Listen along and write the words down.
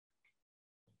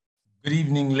Good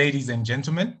evening, ladies and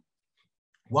gentlemen.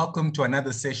 Welcome to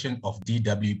another session of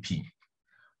DWP.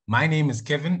 My name is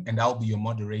Kevin, and I'll be your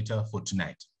moderator for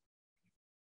tonight.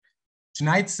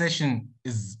 Tonight's session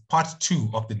is part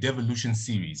 2 of the Devolution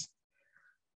series.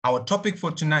 Our topic for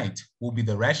tonight will be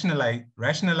the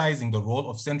rationalizing the role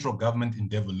of central government in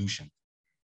devolution.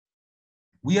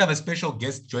 We have a special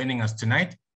guest joining us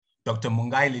tonight, Dr.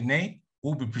 Mungai Lenneiye, who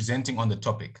will be presenting on the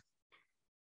topic.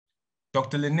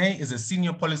 Dr. Lenneiye is a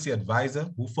senior policy advisor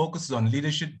who focuses on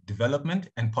leadership, development,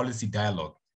 and policy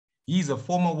dialogue. He is a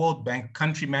former World Bank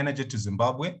country manager to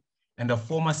Zimbabwe and a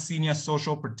former senior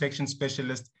social protection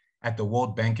specialist at the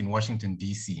World Bank in Washington,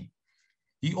 D.C.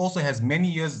 He also has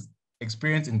many years'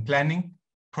 experience in planning,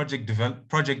 project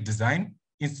design,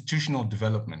 institutional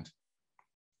development.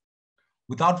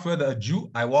 Without further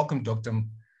ado, I welcome Dr.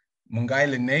 Mungai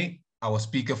Lenneiye, our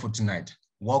speaker for tonight.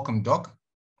 Welcome, Doc.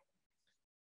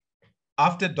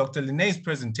 After Dr. Lenneiye's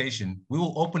presentation, we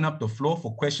will open up the floor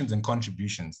for questions and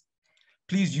contributions.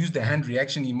 Please use the hand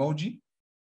reaction emoji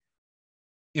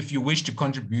if you wish to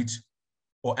contribute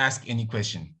or ask any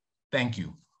question. Thank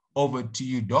you. Over to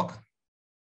you, Doc.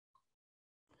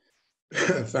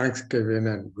 Thanks, Kevin,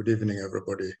 and good evening,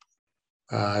 everybody.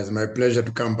 It's my pleasure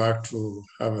to come back to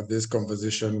have this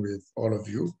conversation with all of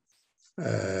you,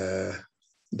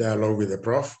 dialogue with the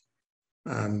Prof.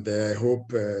 And I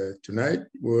hope tonight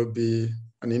will be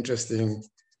an interesting,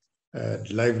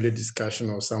 lively discussion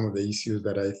of some of the issues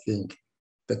that I think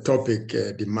the topic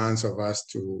demands of us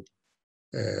to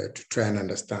try and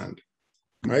understand.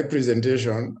 My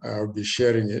presentation, I'll be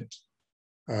sharing it.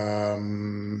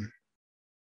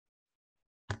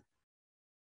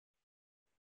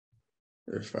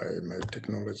 If my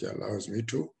technology allows me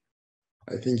to.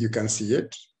 I think you can see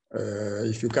it.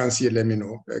 If you can't see it, let me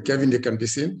know. Kevin, it can be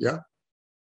seen, yeah?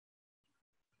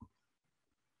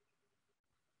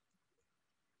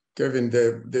 Kevin,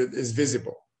 is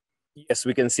visible. Yes,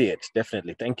 we can see it,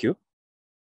 definitely. Thank you.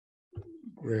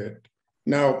 Great.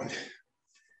 Now,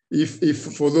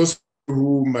 if for those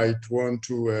who might want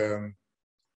to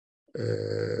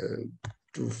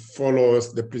follow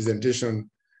us, the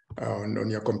presentation on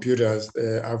your computers,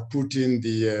 I've put in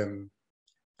the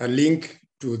a link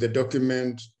to the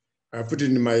document. I put it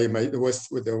in the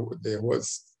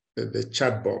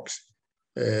chat box,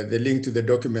 the link to the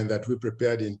document that we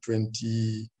prepared in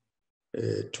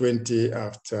 2020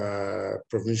 after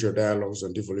provincial dialogues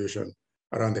on devolution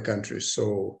around the country.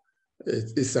 So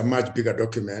it's a much bigger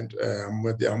document. I'm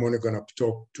only going to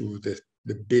talk to the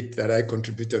bit that I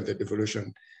contributed to the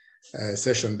devolution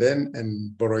session then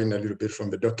and borrow in a little bit from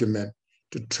the document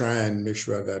to try and make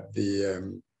sure that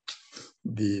the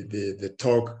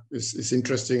talk is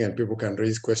interesting and people can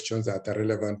raise questions that are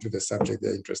relevant to the subject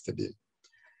they're interested in.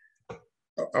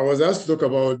 I was asked to talk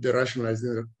about the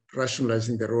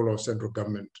rationalizing the role of central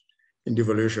government in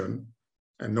devolution,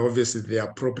 and obviously the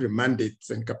appropriate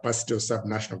mandates and capacity of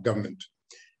subnational government.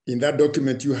 In that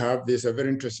document you have, there's a very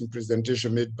interesting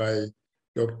presentation made by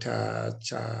Dr.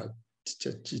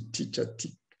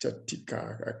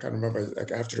 Chatika, I can't remember, I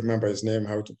have to remember his name,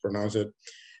 how to pronounce it,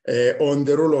 on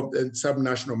the role of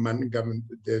subnational government,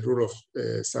 the role of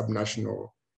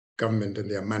subnational government and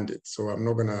their mandates. So I'm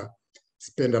not gonna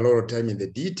spend a lot of time in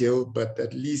the detail, but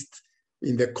at least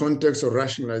in the context of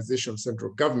rationalization of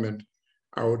central government,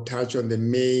 I will touch on the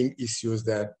main issues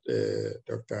that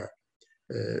that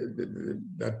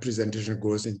presentation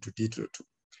goes into detail to.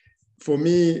 For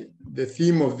me, the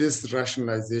theme of this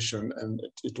rationalization, and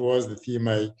it was the theme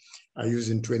I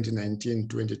used in 2019,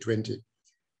 2020,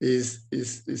 is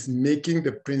making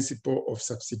the principle of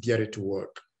subsidiarity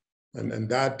work. And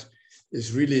that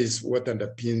is really what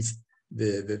underpins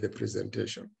the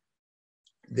presentation.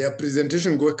 Their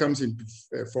presentation comes in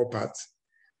 4 parts.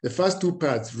 The first 2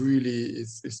 parts really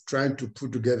is trying to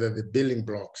put together the building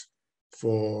blocks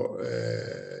for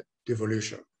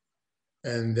devolution.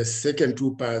 And the second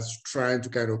 2 parts trying to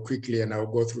kind of quickly, and I'll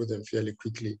go through them fairly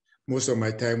quickly. Most of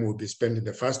my time will be spent in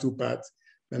the first 2 parts,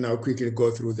 then I'll quickly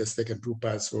go through the second 2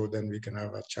 parts so then we can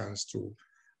have a chance to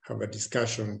have a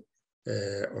discussion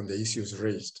on the issues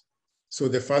raised. So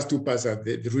the first 2 parts are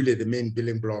really the main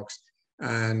building blocks.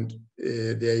 And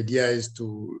the idea is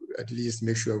to at least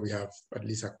make sure we have at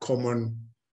least a common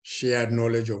shared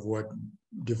knowledge of what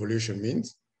devolution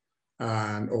means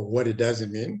or what it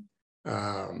doesn't mean.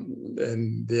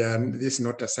 And this is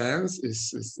not a science,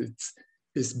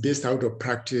 it's based out of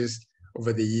practice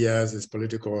over the years as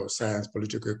political science,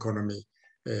 political economy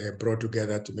brought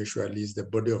together to make sure at least the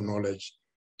body of knowledge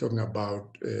talking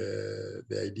about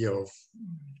the idea of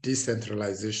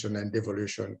decentralization and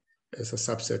devolution as a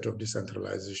subset of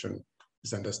decentralization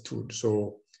is understood.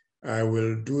 So I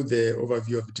will do the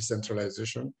overview of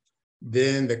decentralization,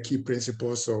 then the key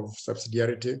principles of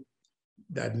subsidiarity,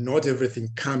 that not everything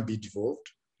can be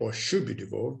devolved or should be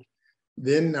devolved.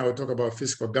 Then I will talk about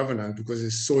fiscal governance because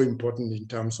it's so important in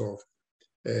terms of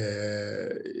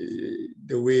the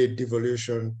way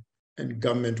devolution and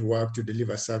government work to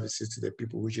deliver services to the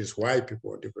people, which is why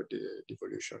people want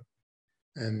devolution.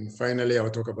 And finally, I'll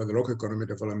talk about the local economic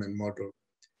development model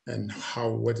and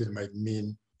what it might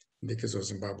mean in the case of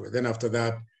Zimbabwe. Then after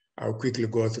that, I'll quickly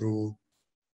go through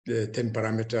the 10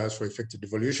 parameters for effective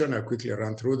devolution. I'll quickly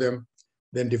run through them.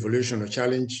 Then devolution or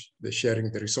challenge, the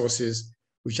sharing the resources,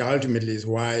 which ultimately is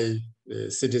why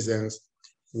citizens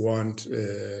want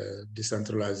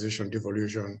decentralization,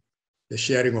 devolution. The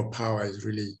sharing of power is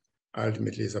really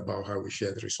ultimately is about how we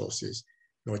share the resources,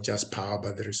 not just power,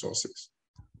 but the resources.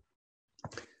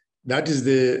 That is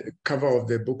the cover of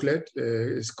the booklet.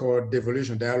 It's called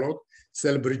Devolution Dialogue,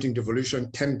 Celebrating Devolution,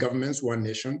 10 Governments, 1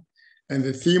 Nation. And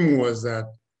the theme was that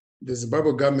the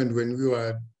Zimbabwe government, when we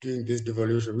were doing this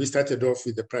devolution, we started off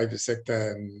with the private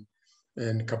sector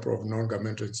and a couple of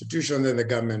non-governmental institutions. Then the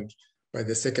government, by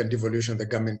the second devolution, the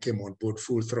government came on board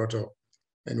full throttle,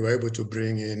 and we were able to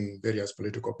bring in various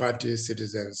political parties,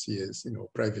 citizens, yes,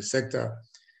 private sector.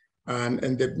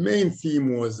 And the main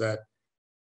theme was that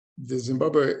the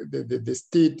Zimbabwe, the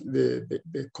state, the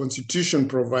constitution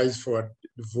provides for a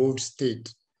devolved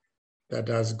state that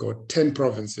has got 10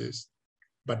 provinces,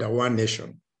 but a 1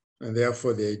 nation. And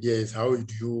therefore, the idea is how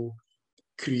do you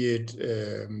create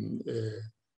a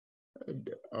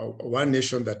 1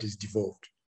 nation that is devolved?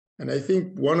 And I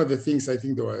think one of the things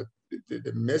the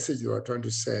message they were trying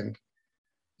to send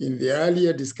in the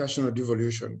earlier discussion of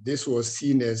devolution, this was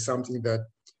seen as something that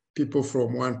people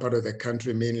from one part of the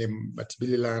country, mainly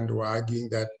Matabeleland, were arguing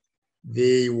that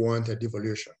they want a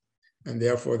devolution. And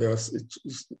therefore,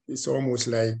 it's almost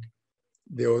like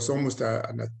there was almost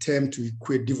an attempt to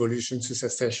equate devolution to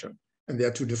secession. And they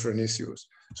are 2 different issues.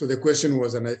 So the question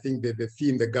was, and I think that the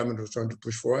theme the government was trying to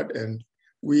push forward, and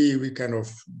we kind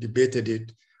of debated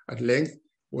it at length,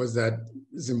 was that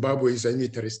Zimbabwe is a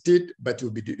unitary state, but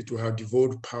it will have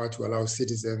devolved power to allow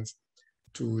citizens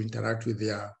to interact with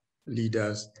their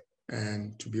leaders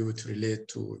and to be able to relate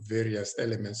to various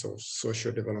elements of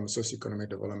social development, socioeconomic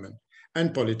development,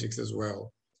 and politics as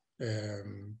well,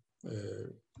 within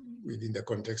the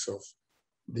context of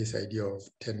this idea of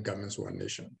 10 governments, 1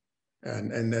 nation.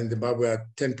 And then Zimbabwe had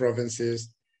 10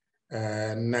 provinces,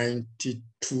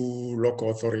 92 local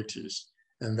authorities,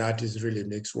 and that is really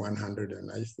makes 100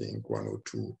 and I think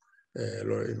 102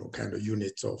 kind of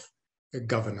units of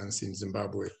governance in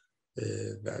Zimbabwe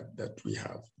that we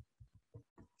have.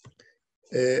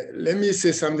 Let me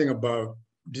say something about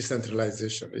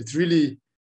decentralization.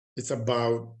 It's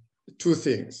about 2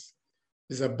 things.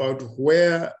 It's about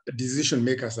where decision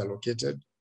makers are located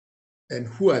and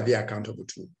who are they accountable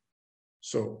to.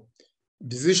 So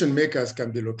decision makers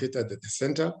can be located at the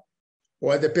center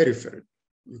or at the periphery.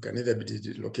 You can either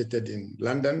be located in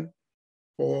London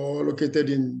or located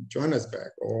in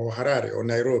Johannesburg or Harare or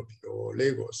Nairobi or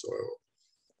Lagos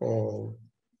or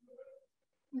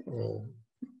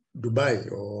Dubai,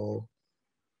 or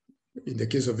in the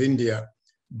case of India,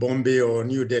 Bombay or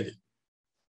New Delhi.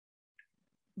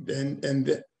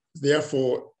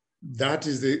 Therefore, that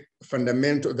is the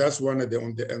fundamental. That's one of the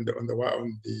on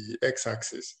the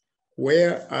x-axis.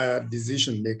 Where are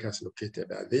decision makers located?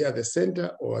 Are they at the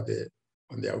center or are they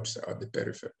on the outside or the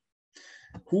periphery?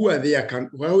 Who are they?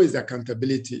 Where is the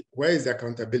accountability? Where is the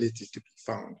accountability to be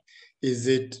found? Is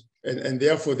it and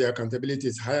therefore the accountability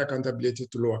is high accountability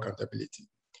to low accountability.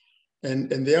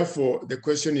 And therefore, the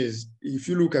question is, if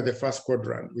you look at the first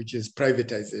quadrant, which is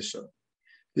privatization,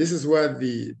 this is where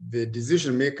the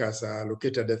decision makers are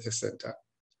located at the center.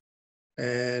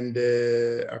 And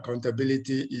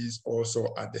accountability is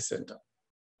also at the center.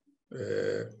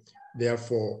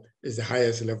 Therefore, it's the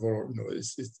highest level,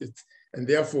 and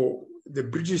therefore, the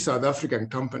British South African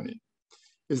company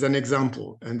is an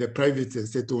example, and the private and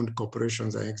state-owned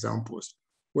corporations are examples,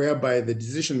 whereby the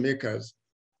decision makers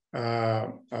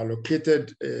are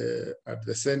located at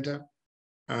the center,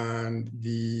 and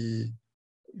the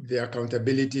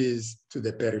accountability is to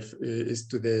the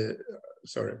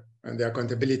and the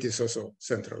accountability is also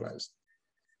centralized.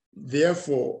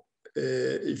 Therefore,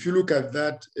 if you look at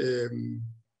that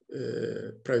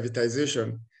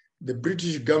privatization, the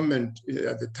British government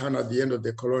at the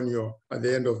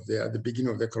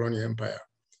beginning of the colonial empire,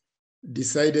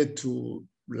 decided to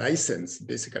license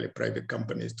basically private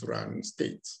companies to run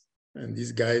states. And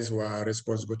these guys were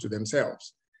responsible to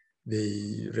themselves.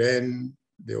 They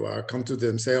were come to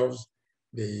themselves,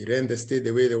 They ran the state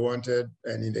the way they wanted.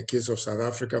 And in the case of South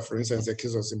Africa, for instance, the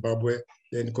case of Zimbabwe,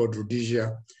 then called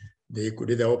Rhodesia, they could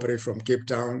either operate from Cape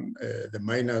Town, the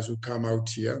miners would come out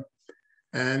here,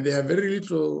 and they have very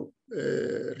little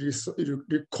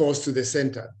recourse to the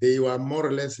center. They were more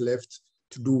or less left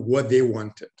to do what they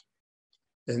wanted.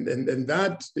 And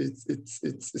that,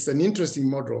 it's an interesting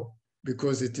model,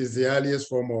 because it is the earliest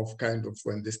form of kind of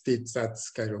when the state starts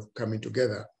kind of coming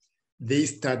together. They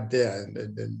start there,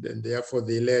 and therefore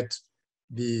they let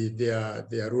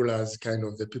their rulers, kind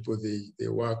of the people they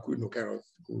work, kind of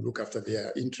who look after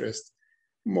their interests,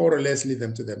 more or less leave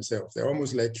them to themselves. They're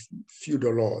almost like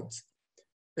feudal lords.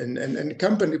 And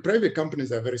private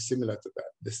companies are very similar to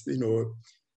that. This,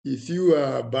 if you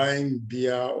are buying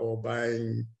beer or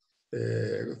buying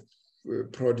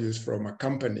produce from a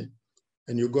company,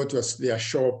 and you go to their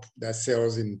shop that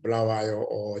sells in Bulawayo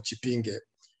or Chipinge,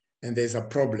 and there's a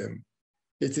problem,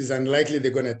 it is unlikely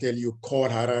they're going to tell you call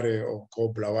Harare or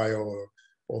call Bulawayo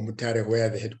or Mutare, where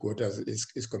the headquarters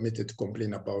is committed to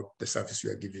complain about the service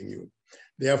we are giving you.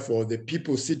 Therefore, the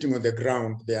people sitting on the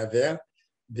ground, they are there.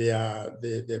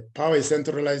 The power is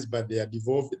centralized, but they are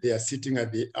devolved. They are sitting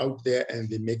out there, and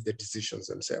they make the decisions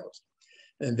themselves.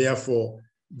 And therefore,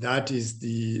 that is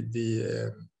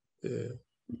the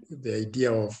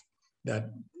idea of that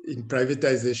in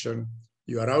privatization,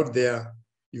 you are out there,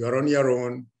 you are on your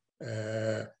own,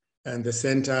 and the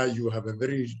center, you have a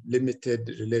very limited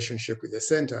relationship with the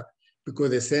center, because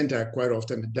the center quite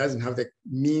often doesn't have the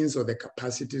means or the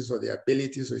capacities or the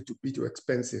abilities, or to be too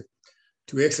expensive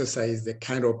to exercise the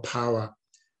kind of power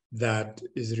that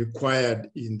is required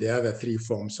in the other three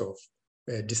forms of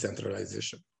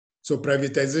decentralization. So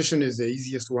privatization is the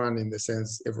easiest one, in the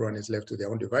sense everyone is left to their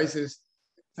own devices,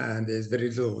 and there's very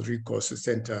little recourse to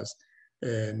centers,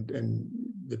 and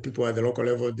the people at the local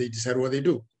level, they decide what they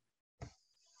do.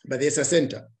 But there's a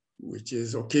center, which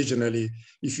is occasionally,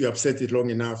 if you upset it long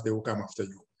enough, they will come after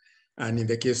you. And in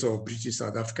the case of British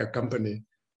South Africa Company,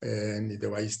 and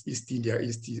there was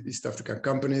East African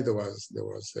Company, there was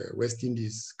West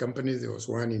Indies Company, there was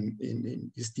one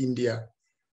in East India.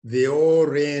 They all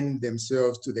ran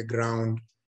themselves to the ground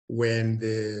when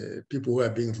the people who are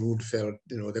being ruled felt,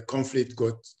 the conflict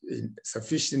got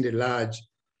sufficiently large,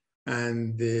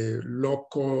 and the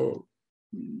local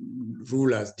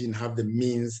rulers didn't have the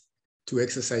means to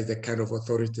exercise the kind of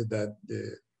authority that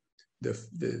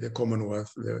the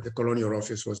Commonwealth, the colonial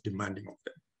office was demanding of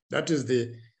them. That is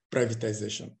the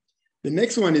privatization. The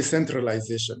next one is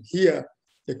centralization. Here,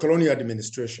 the colonial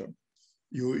administration,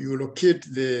 you locate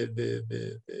the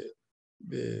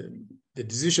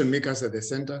decision makers at the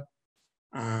center,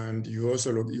 and you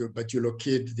also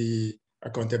locate the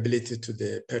accountability to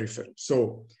the periphery.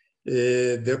 So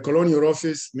the colonial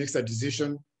office makes a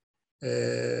decision.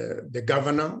 The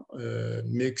governor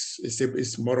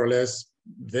is more or less,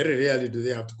 very rarely do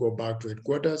they have to go back to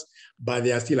headquarters, but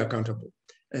they are still accountable.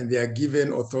 And they are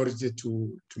given authority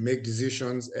to make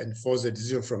decisions and force a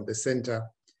decision from the center.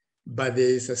 But there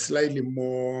is a slightly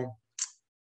more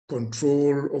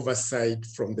control, oversight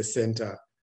from the center,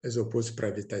 as opposed to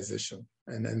privatization.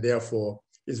 And therefore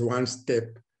is one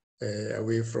step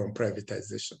away from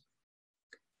privatization.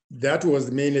 That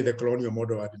was mainly the colonial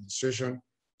model of administration.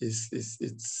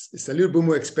 It's a little bit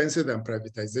more expensive than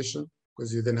privatization,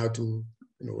 because you then have to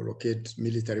locate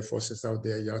military forces out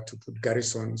there. You have to put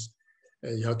garrisons.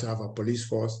 You have to have a police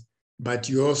force, but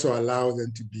you also allow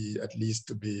them to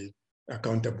be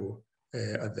accountable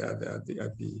at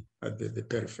the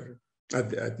periphery,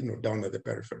 down at the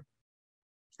periphery.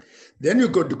 Then you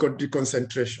go to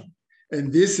deconcentration,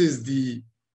 and this is the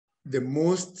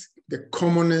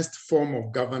commonest form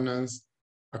of governance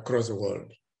across the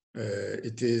world.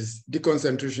 It is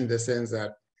deconcentration in the sense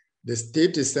that the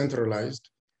state is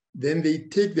centralized, then they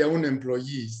take their own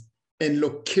employees and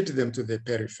locate them to the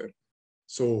periphery.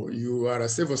 So you are a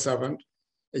civil servant,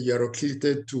 and you are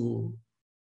located to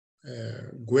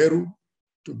Gweru,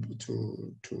 to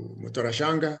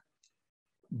Mutorashanga,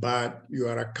 but you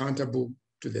are accountable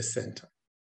to the center.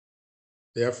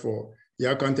 Therefore,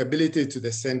 your accountability to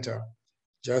the center,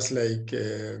 just like,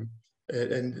 and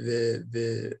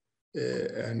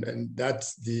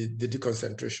that's the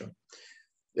deconcentration.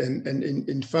 And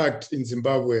in fact, in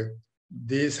Zimbabwe,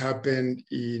 this happened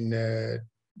in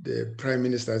the Prime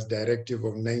Minister's Directive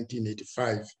of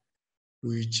 1985,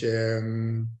 which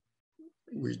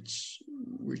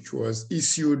was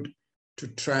issued to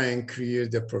try and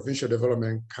create the provincial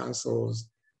development councils,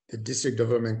 the district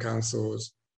development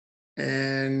councils,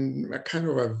 and a kind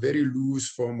of a very loose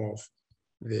form of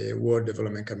the ward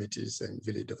development committees and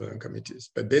village development committees.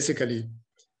 But basically,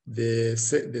 the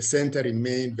center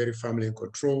remained very firmly in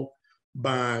control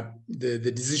but the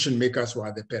decision makers were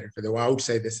at the periphery. They were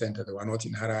outside the center. They were not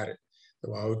in Harare. They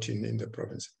were out in the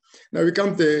province. Now we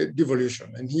come to the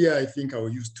devolution. And here I think I will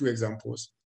use two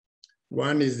examples.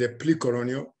 One is the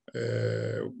pre-colonial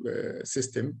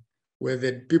system, where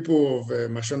the people of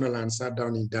Mashonaland sat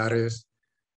down in Dares,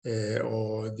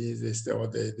 or they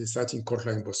sat in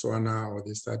Kotla in Botswana, or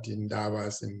they sat in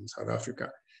Davos in South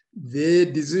Africa. The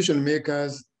decision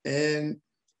makers and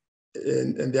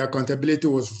the accountability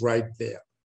was right there.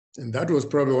 And that was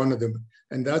probably one of them.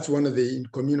 And that's one of the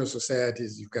communal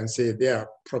societies, you can say they are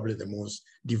probably the most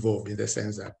devolved, in the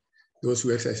sense that those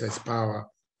who exercise power,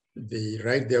 they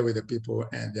right there with the people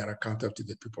and they are accountable to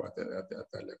the people at that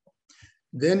level.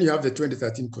 Then you have the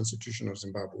 2013 Constitution of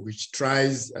Zimbabwe, which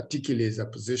articulates a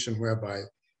position whereby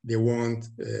they want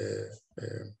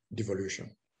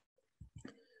devolution.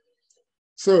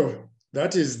 So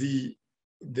that is the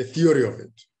theory of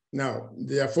it. Now,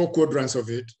 there are 4 quadrants of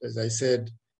it, as I said: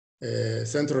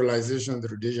 centralization, the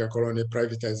Rhodesia colony,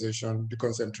 privatization,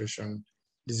 deconcentration,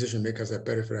 decision makers at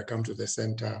periphery come to the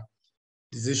center,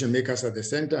 decision makers at the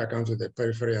center come to the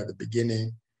periphery at the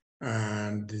beginning,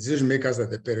 and decision makers at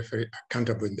the periphery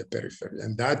accountable in the periphery.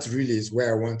 And that really is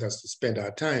where I want us to spend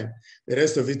our time. The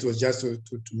rest of it was just to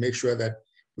make sure that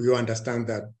we understand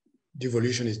that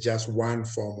devolution is just one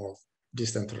form of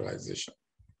decentralization.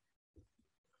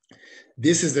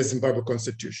 This is the Zimbabwe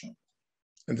Constitution.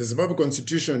 And the Zimbabwe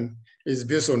Constitution is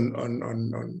based on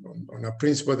a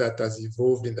principle that has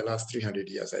evolved in the last 300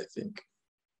 years, I think.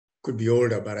 Could be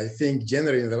older, but I think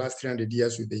generally in the last 300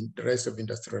 years with the rise of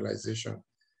industrialization,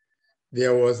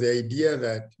 there was the idea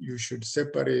that you should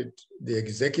separate the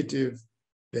executive,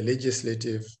 the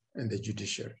legislative, and the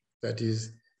judiciary. That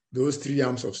is, those 3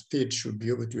 arms of state should be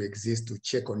able to exist to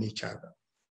check on each other.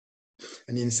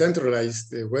 And in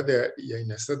centralized, whether you're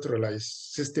in a centralized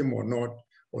system or not,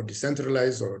 or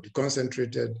decentralized or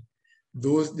deconcentrated,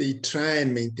 they try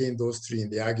and maintain those 3 in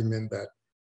the argument that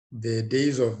the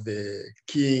days of the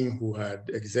king who had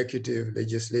executive,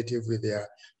 legislative with their,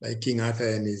 like King Arthur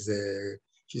and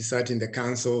he sat in the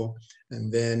council,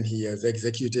 and then he has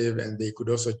executive, and they could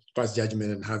also pass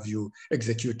judgment and have you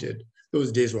executed.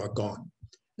 Those days were gone.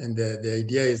 And the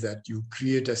idea is that you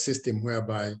create a system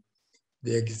whereby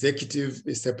the executive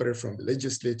is separate from the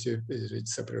legislative,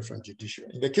 is separate from judicial.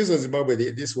 In the case of Zimbabwe,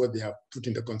 this is what they have put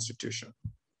in the constitution.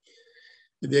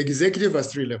 The executive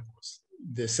has 3 levels.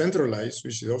 The centralized,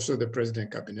 which is also the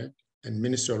president cabinet, and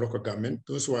Ministry of Local Government.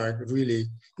 Those who are really,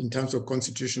 in terms of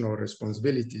constitutional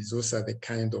responsibilities, those are the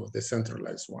kind of the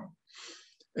centralized one.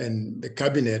 And the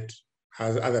cabinet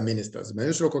has other ministers. The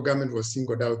Ministry of Local Government was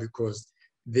singled out because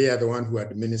they are the one who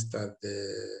administered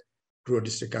the Rural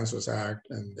District Councils Act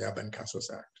and the Urban Councils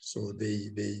Act. So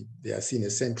they are seen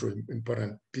as central,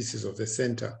 important pieces of the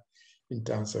center in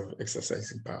terms of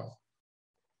exercising power.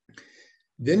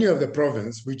 Then you have the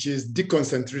province, which is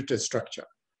deconcentrated structure,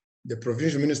 the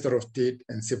provincial minister of state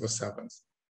and civil servants.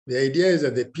 The idea is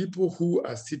that the people who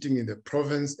are sitting in the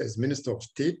province as minister of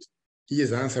state, he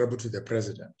is answerable to the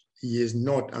president. He is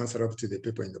not answerable to the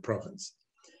people in the province.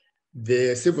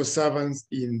 The civil servants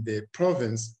in the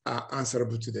province are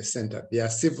answerable to the center. They are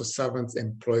civil servants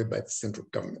employed by the central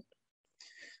government.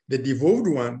 The devolved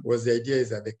one was the idea is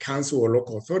that the council or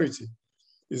local authority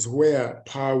is where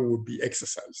power would be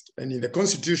exercised. And in the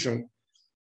constitution,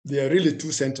 there are really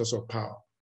 2 centers of power.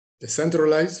 The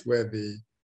centralized, where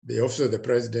the office of the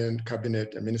president,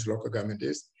 cabinet, and minister of local government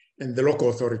is, and the local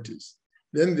authorities.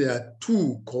 Then there are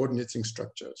 2 coordinating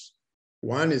structures.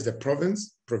 One is the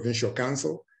province, provincial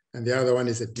council, and the other one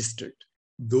is a district.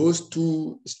 Those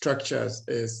 2 structures,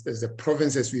 as the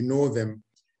province as we know them,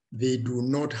 they do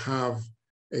not have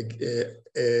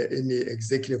any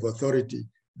executive authority.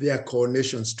 They are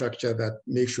coordination structure that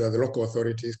makes sure the local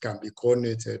authorities can be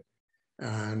coordinated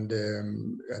and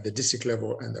at the district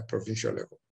level and the provincial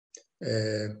level.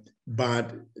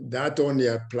 But that only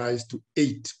applies to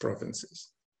 8 provinces.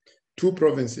 2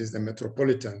 provinces, the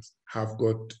metropolitans, have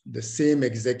got the same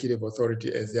executive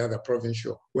authority as the other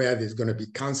provincial, where there's going to be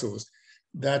councils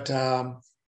that are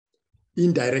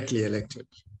indirectly elected.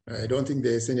 I don't think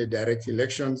there's any direct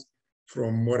elections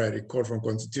from what I recall from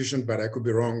Constitution, but I could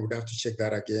be wrong. We'd have to check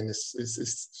that again.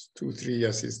 It's 2-3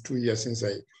 years. It's 2 years since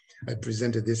I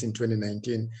presented this in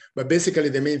 2019. But basically,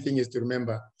 the main thing is to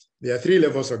remember there are 3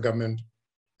 levels of government,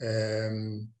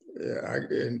 and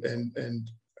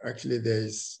actually, there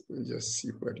is, just see,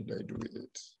 what did I do with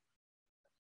it?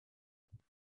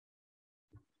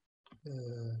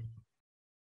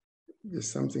 There's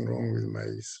something wrong with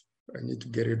I need to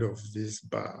get rid of this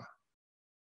bar,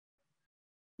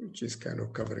 which is kind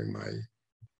of covering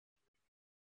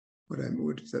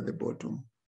what is at the bottom.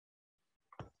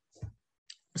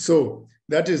 So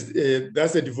that's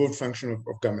the devolved function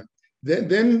of government.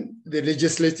 Then the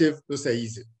legislative, those are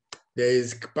easy. There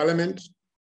is parliament,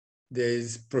 there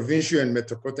is provincial and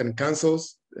metropolitan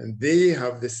councils, and they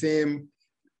have the same.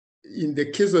 In the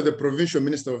case of the provincial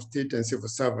minister of state and civil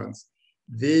servants,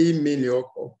 they mainly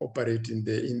operate in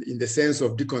the sense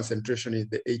of deconcentration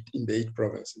in the eight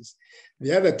provinces.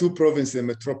 The other two provinces, the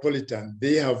metropolitan,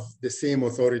 they have the same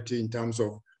authority in terms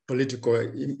of political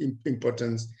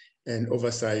importance and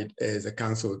oversight as the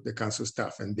council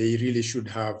staff, and they really should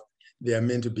have. They are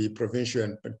meant to be provincial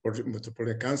and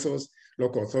metropolitan councils,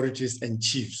 local authorities, and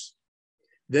chiefs.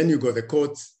 Then you got the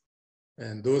courts,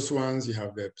 and those ones, you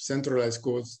have the centralized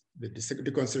courts, the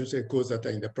deconcentrated courts that are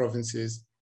in the provinces.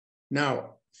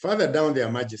 Now, further down, there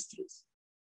are magistrates,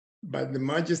 but the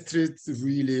magistrates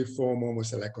really form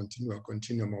almost like a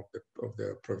continuum of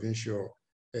the provincial.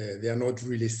 They are not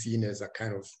really seen as a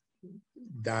kind of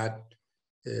that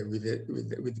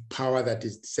with power that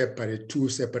is too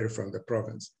separate from the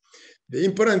province. The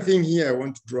important thing here I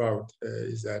want to draw out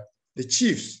is that the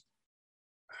chiefs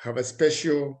have a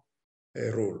special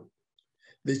role.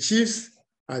 The chiefs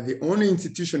are the only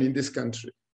institution in this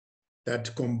country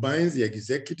that combines the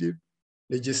executive,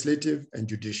 legislative, and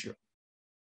judicial.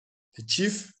 The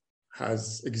chief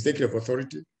has executive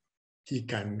authority. He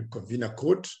can convene a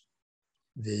court.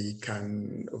 They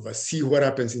can oversee what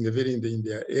happens in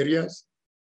their areas.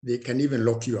 They can even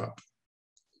lock you up.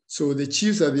 So the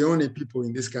chiefs are the only people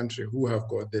in this country who have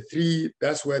got the three.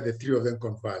 That's where the three of them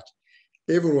converge.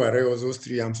 Everywhere else, those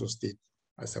three arms of state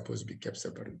are supposed to be kept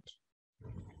separate.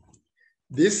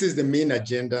 This is the main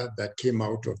agenda that came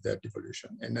out of that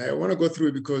devolution. And I want to go through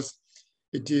it because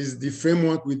it is the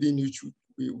framework within which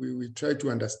we try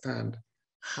to understand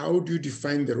how do you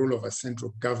define the role of a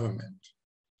central government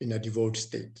in a devolved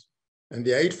state. And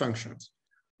there are 8 functions.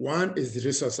 One is the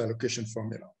resource allocation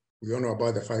formula. We all know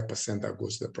about the 5% that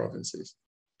goes to the provinces,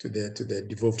 to the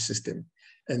devolved system.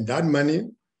 And that money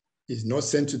is not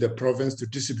sent to the province to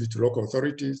distribute to local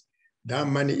authorities. That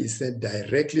money is sent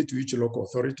directly to each local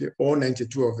authority, all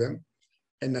 92 of them,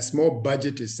 and a small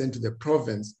budget is sent to the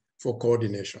province for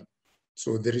coordination.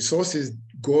 So the resources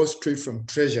go straight from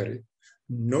Treasury,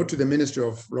 not to the Ministry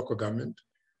of Local Government,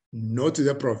 not to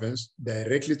the province,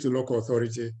 directly to local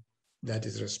authority that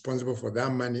is responsible for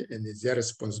that money, and it's their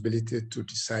responsibility to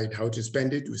decide how to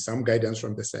spend it with some guidance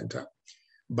from the center.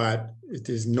 But it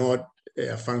is not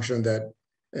a function that,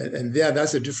 and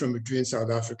that's the difference between South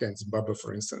Africa and Zimbabwe,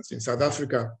 for instance. In South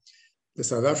Africa, the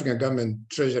South African government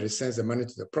treasury sends the money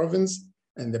to the province,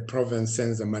 and the province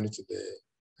sends the money to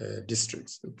the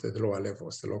districts, to the lower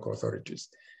levels, the local authorities.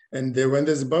 And when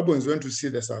the Zimbabweans went to see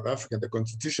the South African, the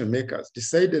constitution makers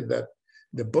decided that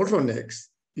the bottlenecks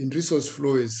in resource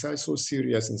flow is so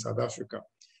serious in South Africa,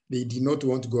 they did not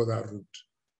want to go that route.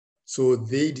 So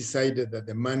they decided that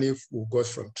the money will go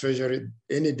from treasury,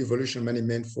 any devolution money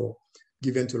meant for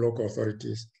given to local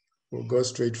authorities will go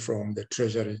straight from the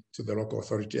treasury to the local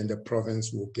authority, and the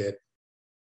province will get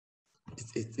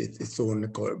its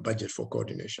own budget for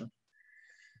coordination.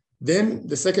 Then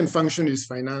the second function is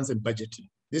finance and budgeting.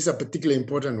 This is a particularly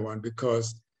important one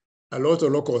because a lot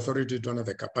of local authorities don't have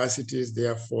the capacities,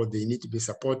 therefore they need to be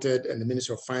supported, and the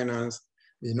Ministry of Finance,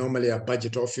 they normally have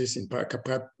budget office in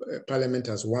Parliament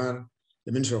has one,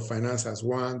 the Ministry of Finance has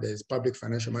one, there's public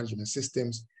financial management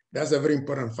systems. That's a very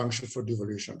important function for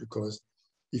devolution because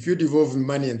if you devolve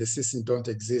money and the systems don't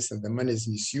exist and the money is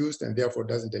misused and therefore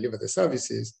doesn't deliver the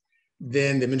services,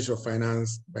 then the Ministry of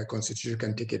Finance by constitution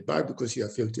can take it back because you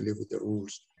have failed to live with the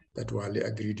rules that were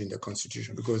agreed in the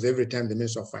constitution. Because every time the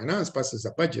Ministry of Finance passes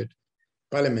a budget,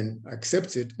 Parliament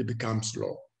accepts it, it becomes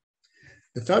law.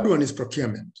 The third one is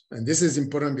procurement. And this is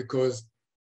important because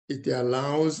it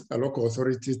allows a local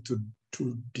authority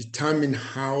to determine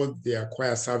how they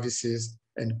acquire services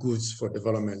and goods for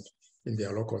development in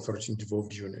their local authority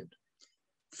devolved unit.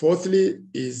 Fourthly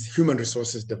is human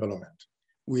resources development.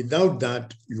 Without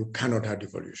that, you cannot have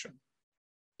devolution.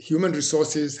 Human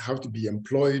resources have to be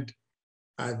employed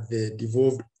at the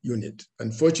devolved unit.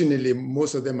 Unfortunately,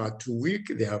 most of them are too weak.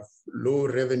 They have low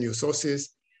revenue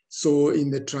sources. So in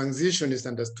the transition, it's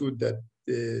understood that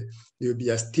there will be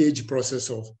a stage process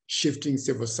of shifting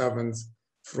civil servants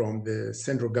from the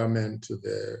central government to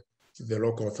the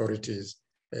local authorities,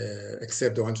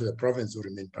 except the ones to the province who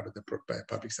remain part of the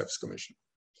Public Service Commission.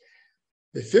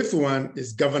 The fifth one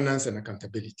is governance and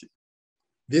accountability.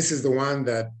 This is the one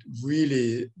that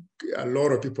really a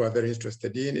lot of people are very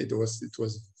interested in. It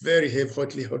was very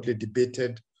hotly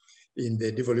debated in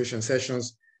the devolution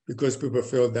sessions because people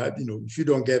felt that if you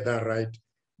don't get that right,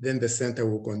 then the center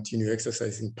will continue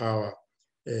exercising power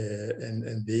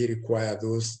and they require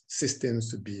those systems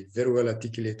to be very well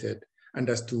articulated,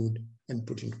 understood, and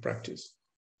put into practice.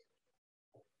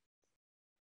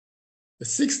 The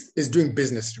sixth is doing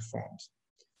business reforms.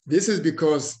 This is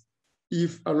because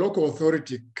if a local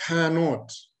authority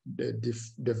cannot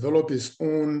develop its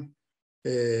own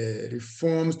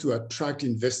reforms to attract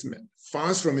investment,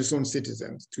 funds from its own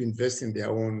citizens to invest in their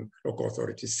own local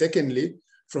authorities. Secondly,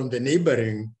 from the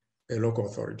neighboring local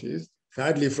authorities.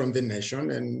 Thirdly, from the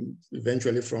nation, and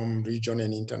eventually from region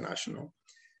and international.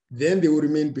 Then they will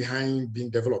remain behind being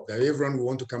developed. Everyone will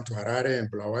want to come to Harare and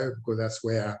Bulawayo because that's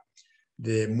where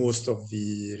most of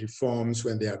the reforms,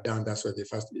 when they are done, that's where they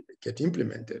first get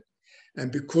implemented.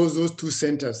 And because those two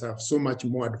centers have so much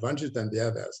more advantage than the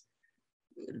others,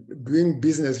 doing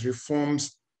business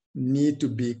reforms need to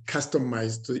be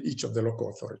customized to each of the local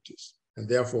authorities. And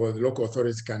therefore, the local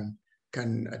authorities can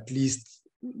at least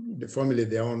formulate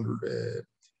their own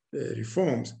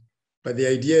reforms. But the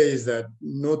idea is that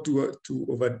not to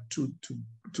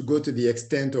go to the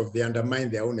extent of they undermine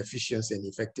their own efficiency and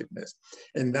effectiveness.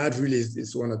 And that really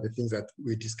is one of the things that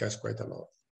we discuss quite a lot.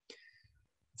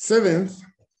 Seventh,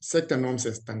 sector norms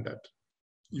and standard.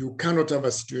 You cannot have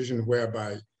a situation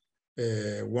whereby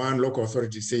one local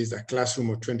authority says a classroom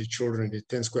of 20 children is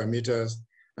 10 square meters.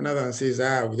 Another one says,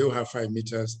 they'll have 5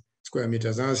 square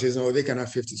meters. Another says, no, they can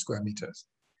have 50 square meters.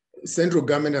 Central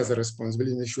government has a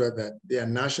responsibility to make sure that they are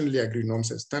nationally agreed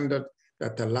norms and standards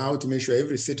that allow to make sure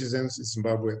every citizen in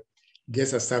Zimbabwe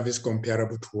gets a service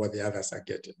comparable to what the others are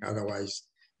getting. Otherwise,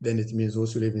 then it means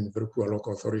those who live in very poor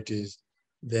local authorities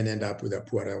then end up with a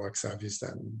poorer work service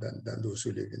than those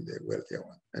who live in the wealthier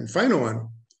one. And final one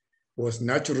was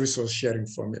natural resource sharing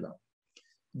formula.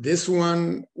 This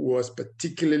one was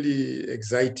particularly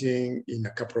exciting in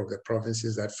a couple of the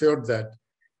provinces that felt that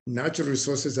natural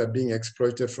resources are being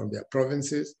exploited from their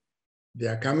provinces. They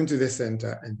are coming to the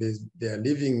center and they are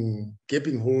living,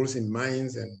 gaping holes in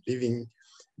mines and living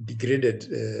degraded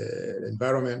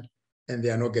environment, and they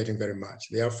are not getting very much.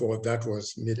 Therefore, that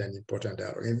was made an important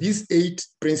dialogue. And these 8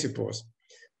 principles,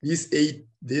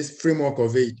 this framework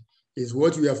of 8 is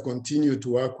what we have continued to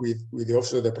work with the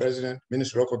Office of the President,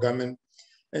 Ministry of Local Government,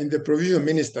 and the provincial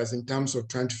ministers in terms of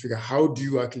trying to figure out how do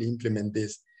you actually implement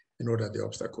this in order the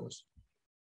obstacles.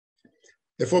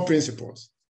 The 4 principles.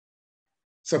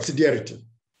 Subsidiarity,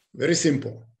 very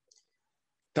simple.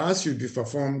 Tasks should be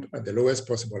performed at the lowest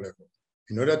possible level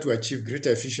in order to achieve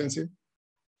greater efficiency,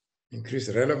 increase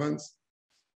relevance,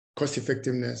 cost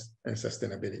effectiveness, and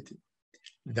sustainability.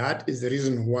 That is the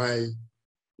reason why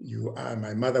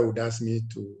my mother would ask me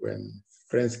to, when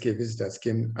visitors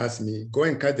came, ask me, go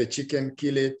and cut the chicken,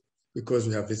 kill it, because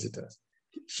we have visitors.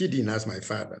 She didn't ask my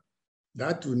father.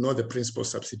 That would know the principle of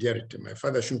subsidiarity. My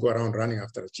father shouldn't go around running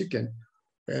after a chicken,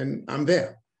 and I'm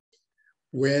there.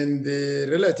 When the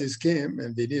relatives came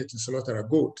and they needed to slaughter a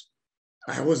goat,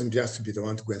 I wasn't just to be the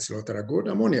one to go and slaughter a goat,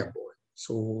 I'm only a boy.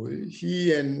 So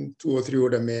he and 2 or 3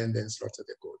 other men then slaughtered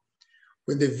the goat.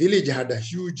 When the village had a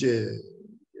huge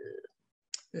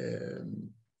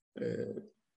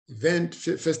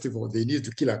festival, they needed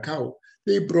to kill a cow,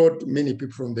 they brought many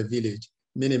people from the village,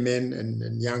 many men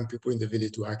and young people in the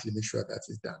village to actually make sure that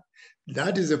is done.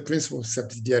 That is a principle of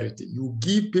subsidiarity. You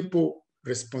give people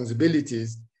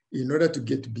responsibilities in order to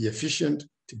get to be efficient,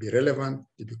 to be relevant,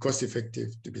 to be cost effective,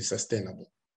 to be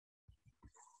sustainable.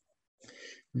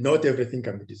 Not everything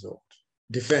can be dissolved.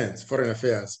 Defense, foreign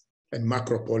affairs, and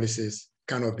macro policies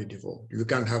cannot be devolved. You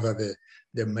can't have the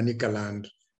Manicaland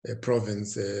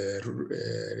province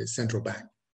central bank,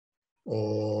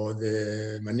 or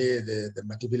the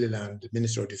Matabililand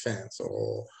Ministry of Defense,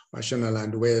 or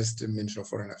Mashonaland West Ministry of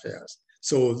Foreign Affairs.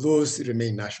 So those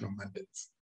remain national mandates.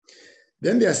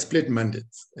 Then there are split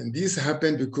mandates, and these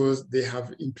happen because they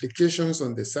have implications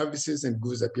on the services and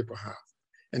goods that people have.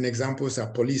 And examples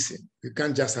are policing. You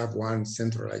can't just have one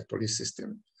centralized police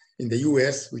system. In the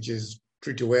US, which is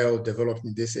pretty well developed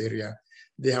in this area,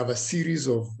 they have a series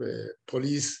of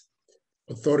police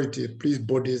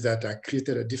bodies that are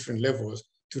created at different levels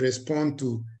to respond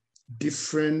to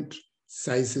different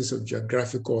sizes of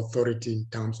geographical authority in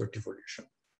terms of devolution.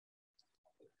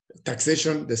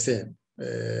 Taxation, the same.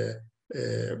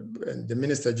 And the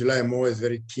Minister, July Moore, is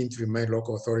very keen to remind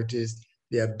local authorities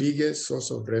their biggest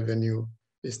source of revenue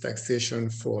is taxation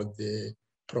for the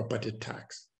property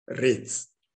tax rates.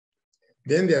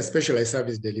 Then there are specialized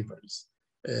service deliveries.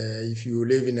 If you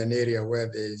live in an area where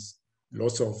there's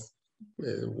lots of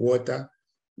water,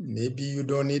 maybe you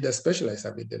don't need a specialized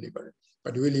service delivery.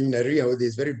 But you live in an area where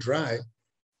it's very dry,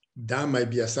 that might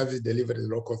be a service delivery. The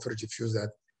local authority feels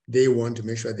that they want to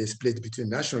make sure they split between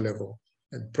national level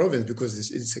and province because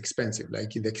it's expensive.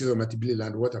 Like in the case of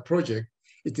Matabililand Water Project,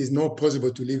 it is not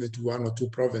possible to leave it to 1 or 2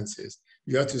 provinces.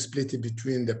 You have to split it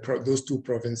between those 2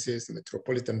 provinces,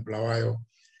 Metropolitan Bulawayo,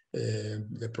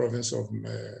 the province of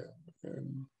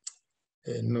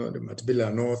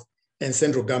Matbila North, and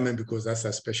central government, because that's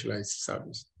a specialized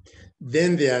service.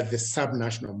 Then there are the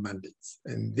sub-national mandates,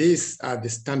 and these are the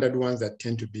standard ones that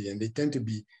tend to be, and they tend to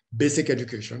be basic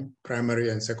education, primary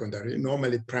and secondary.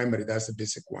 Normally primary, that's the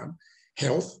basic one.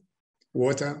 Health,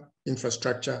 water,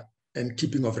 infrastructure, and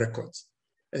keeping of records.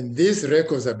 And these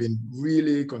records have been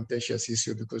really contentious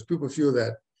issue because people feel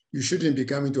that you shouldn't be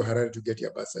coming to Harare to get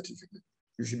your birth certificate.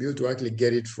 You should be able to actually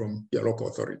get it from your local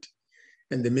authority.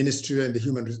 And the ministry and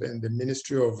the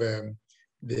ministry of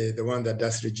the one that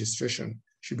does registration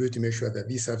should be able to make sure that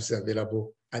these services are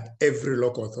available at every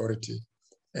local authority.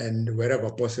 And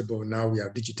wherever possible, now we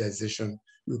have digitization,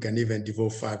 we can even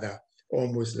devolve further,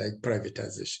 almost like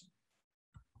privatization.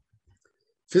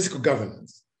 Fiscal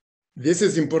governance. This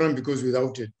is important because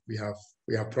without it, we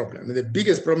have problems. And the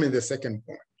biggest problem is the second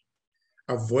point,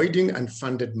 avoiding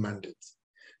unfunded mandates.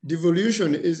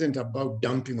 Devolution isn't about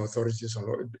dumping authorities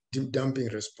or dumping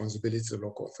responsibilities on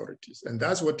local authorities. And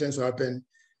that's what tends to happen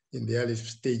in the early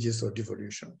stages of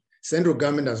devolution. Central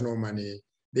government has no money.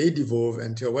 They devolve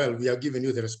and tell, well, we are giving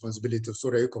you the responsibility. So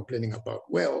what are you complaining about?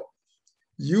 Well,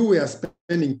 you were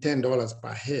spending $10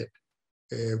 per head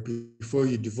before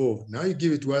you devolve. Now you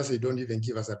give it to us, you don't even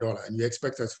give us $1, and you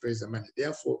expect us to raise the money.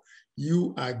 Therefore,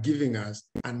 you are giving us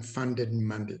unfunded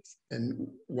mandates. And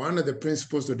one of the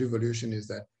principles of devolution is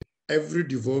that every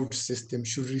devolved system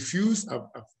should refuse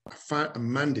a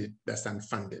mandate that's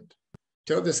unfunded.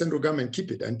 Tell the central government,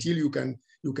 keep it until you can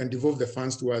devolve the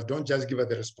funds to us. Don't just give us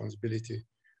the responsibility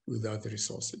without the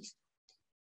resources.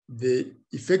 The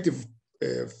effective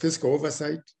fiscal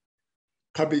oversight,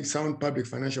 sound public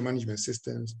financial management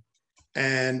systems,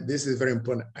 and this is very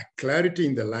important, a clarity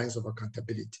in the lines of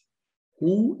accountability.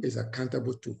 Who is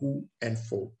accountable to who and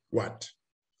for what?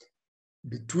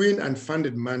 Between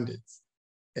unfunded mandates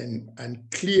and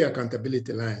clear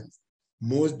accountability lines,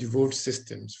 most devolved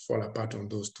systems fall apart on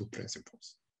those 2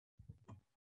 principles.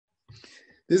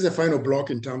 This is the final block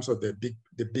in terms of the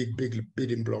big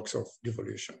building blocks of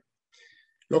devolution.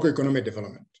 Local economic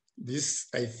development. This,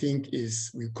 I think,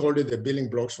 we called it the building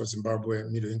blocks for Zimbabwe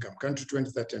middle-income country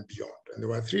 2030 and beyond. And there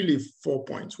were 4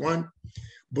 points. One,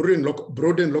 broaden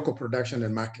local production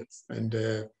and markets. And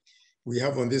we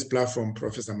have on this platform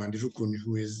Professor Mandi, Rukuni,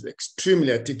 who is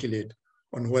extremely articulate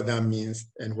on what that means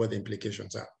and what the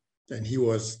implications are. And he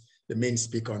was the main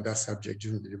speaker on that subject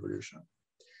during the devolution.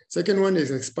 Second one is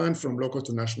expand from local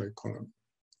to national economy.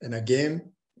 And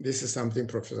again, this is something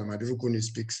Professor Mandi Rukuni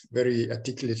speaks very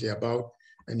articulately about,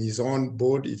 and he's on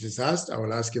board. If he's asked, I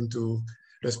will ask him to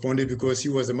respond it because he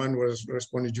was the man who was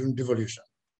responding during devolution.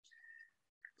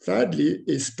 Thirdly,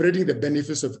 is spreading the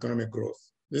benefits of economic growth.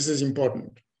 This is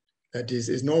important. That is,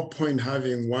 there's no point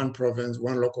having one province,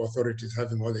 one local authority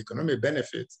having all the economic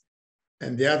benefits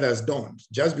and the others don't.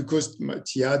 Just because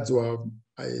Tiads or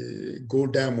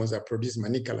gold diamonds are produced in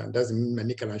Manicaland doesn't mean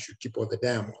Manicaland should keep all the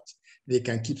diamonds. They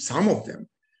can keep some of them,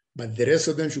 but the rest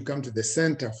of them should come to the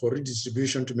center for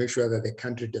redistribution to make sure that the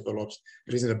country develops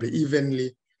reasonably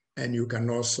evenly. And you can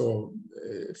also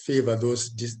favor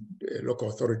those local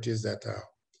authorities that are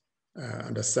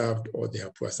underserved or they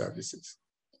have poor services.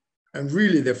 And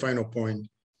really the final point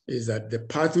is that the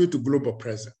pathway to global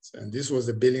presence, and this was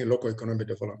the building local economic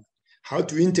development, how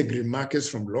to integrate markets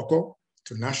from local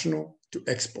to national to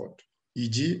export.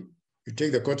 E.g., you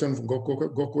take the cotton from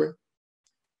Gokwe,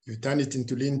 you turn it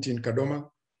into lint in Kadoma,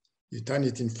 you turn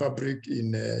it in fabric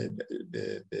in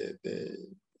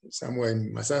somewhere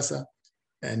in Masasa,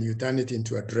 and you turn it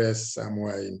into a dress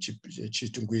somewhere in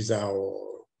Chitungwiza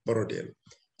or Borodale.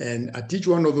 And at each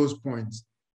one of those points,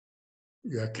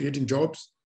 you are creating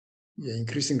jobs, you're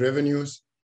increasing revenues,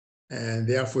 and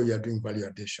therefore you are doing value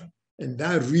addition. And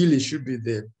that really should be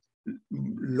the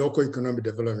local economic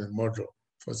development model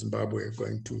for Zimbabwe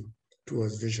going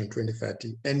towards Vision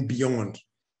 2030 and beyond,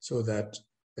 so that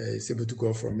it's able to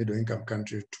go from middle-income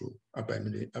country to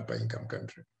upper-income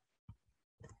country.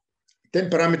 10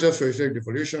 parameters for effective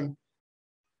devolution,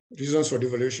 reasons for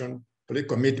devolution,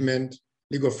 political commitment,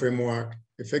 legal framework,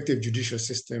 effective judicial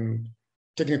system,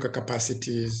 technical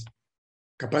capacities,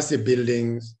 capacity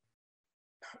buildings,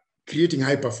 creating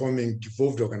high-performing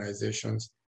devolved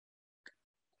organizations,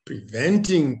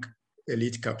 preventing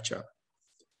elite capture.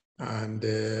 And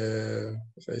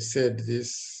as I said, I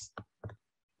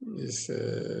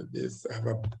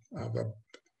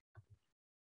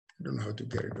don't know how to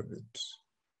get rid of it.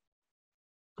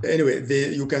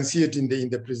 Anyway, you can see it in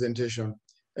the presentation.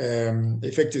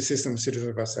 Effective system of citizen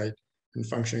oversight and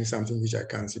functioning, something which I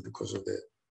can't see because of the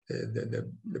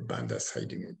the banders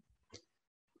hiding it.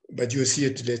 But you'll see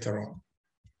it later on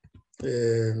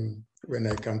when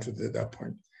I come to that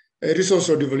point. Resource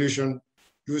devolution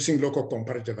using local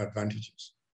comparative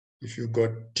advantages. If you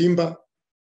got timber,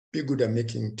 be good at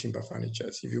making timber furniture.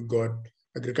 If you got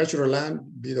agricultural land,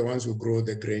 be the ones who grow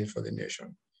the grain for the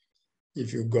nation.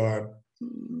 If you got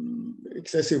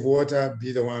excessive water,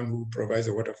 be the one who provides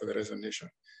the water for the rest of the nation.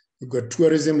 You've got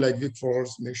tourism like Vic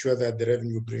Falls, make sure that the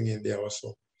revenue you bring in there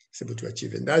also is able to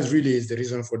achieve it. That really is the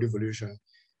reason for devolution,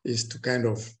 is to kind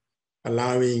of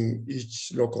allowing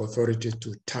each local authority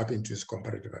to tap into its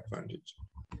comparative advantage.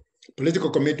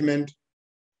 Political commitment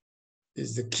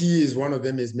is the key. Is one of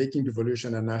them is making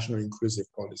devolution a national inclusive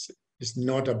policy. It's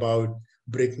not about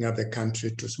breaking up the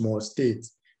country to small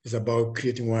states. It's about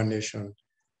creating one nation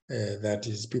that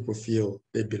is people feel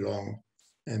they belong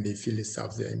and they feel it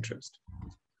serves their interest.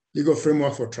 Legal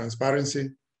framework for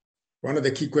transparency. One of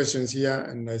the key questions here,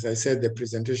 and as I said, the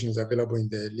presentation is available in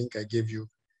the link I gave you,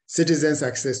 citizens'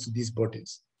 access to these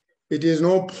bodies. It is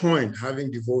no point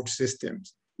having devolved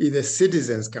systems if the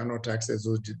citizens cannot access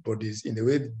those bodies in the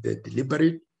way they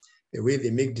deliberate, the way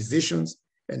they make decisions,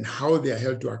 and how they are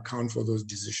held to account for those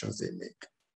decisions they make.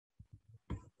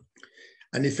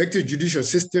 An effective judicial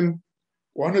system.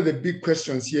 One of the big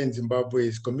questions here in Zimbabwe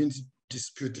is community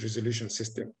dispute resolution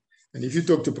system. And if you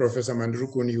talk to Professor Mandi,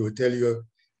 he will tell you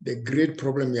the great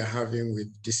problem you're having with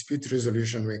dispute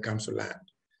resolution when it comes to land.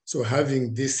 So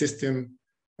having this system,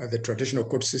 the traditional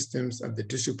court systems and the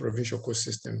district provincial court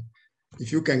system,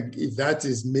 if that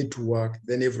is made to work,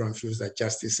 then everyone feels that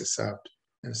justice is served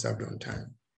and served on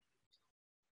time.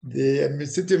 The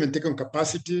administrative and technical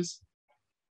capacities.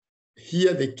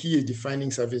 Here, the key is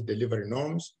defining service delivery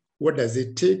norms. What does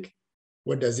it take?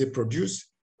 What does it produce?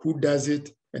 Who does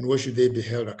it? And what should they be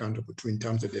held accountable to in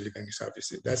terms of delivering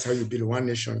services? That's how you build one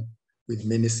nation with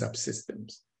many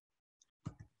subsystems.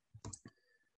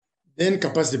 Then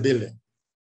capacity building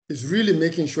is really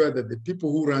making sure that the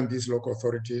people who run these local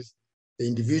authorities, the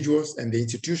individuals and the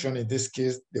institution, in this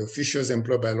case, the officials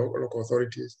employed by local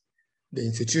authorities, the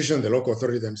institution, the local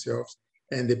authority themselves,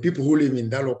 and the people who live in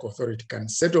that local authority can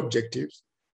set objectives,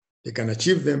 they can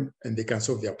achieve them, and they can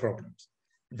solve their problems.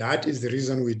 That is the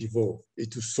reason we devolve, is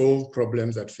to solve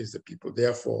problems that face the people.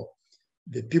 Therefore,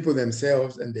 the people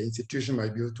themselves and the institution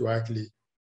might be able to actually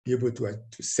be able to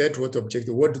set what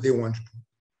objective, what do they want to do,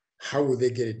 how will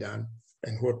they get it done,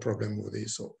 and what problem will they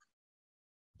solve.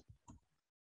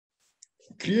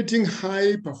 Creating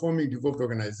high-performing devolved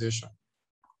organization.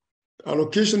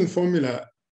 Allocation formula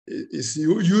is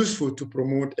useful to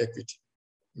promote equity,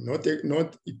 not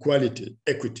equality,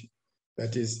 equity.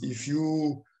 That is, if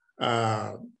you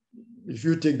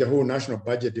take the whole national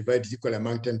budget, divide it equally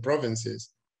among 10 provinces,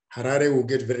 Harare will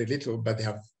get very little, but they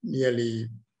have nearly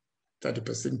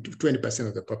 30% to 20%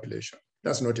 of the population.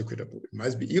 That's not equitable. It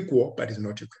must be equal, but it's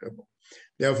not equitable.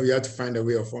 Therefore, you have to find a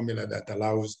way of formula that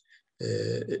allows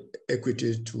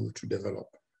equity to develop.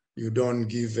 You don't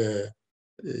give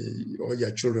all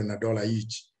your children $1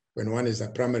 each. When one is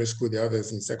at primary school, the other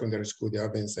is in secondary school, the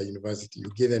other is at university.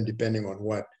 You give them depending on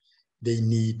what they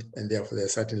need, and therefore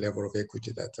there's a certain level of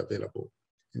equity that's available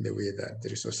in the way that the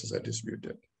resources are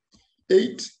distributed.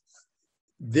 8,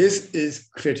 this is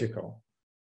critical.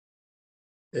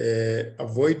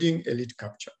 Avoiding elite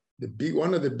capture.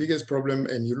 One of the biggest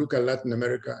problems, and you look at Latin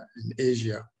America and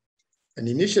Asia, and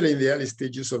initially in the early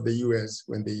stages of the US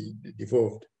when they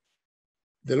devolved,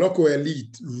 the local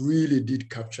elite really did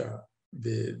capture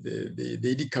they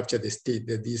did capture the state,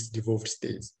 these devolved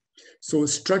states. So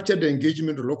structured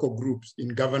engagement of local groups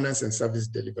in governance and service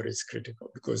delivery is critical,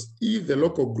 because if the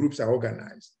local groups are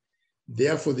organized,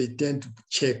 therefore they tend to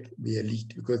check the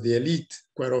elite, because the elite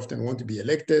quite often want to be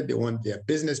elected, they want their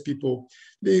business people,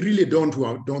 they really don't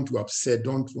want to upset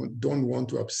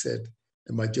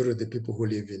the majority of the people who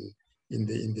live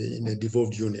in a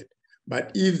devolved unit.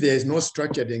 But if there is no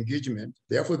structured engagement,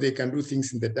 therefore they can do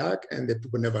things in the dark and the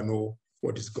people never know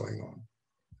what is going on.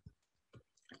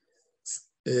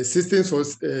 Systems for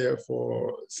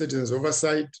citizens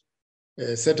oversight,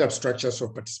 set up structures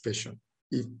of participation.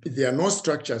 If there are no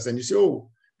structures and you say,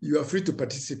 oh, you are free to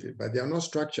participate, but there are no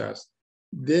structures,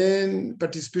 then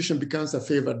participation becomes a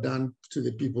favor done to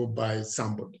the people by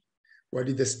somebody. But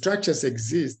if the structures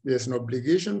exist, there's an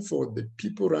obligation for the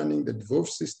people running the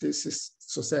devolved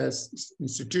society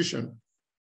institution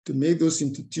to make those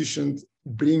institutions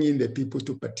bring in the people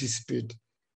to participate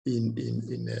in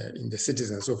the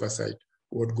citizens' oversight,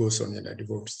 what goes on in a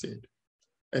devolved state.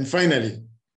 And finally,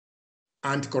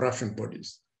 anti-corruption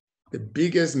bodies. The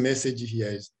biggest message here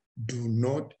is do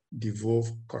not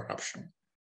devolve corruption.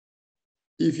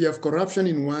 If you have corruption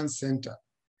in one center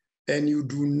and you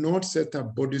do not set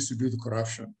up bodies to do the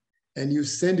corruption, and you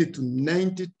send it to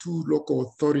 92 local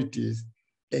authorities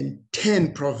and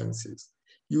 10 provinces,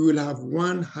 you will have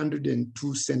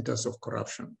 102 centers of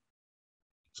corruption.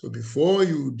 So before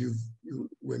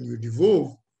when you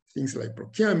devolve things like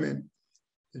procurement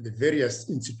in the various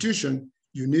institutions,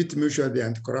 you need to make sure the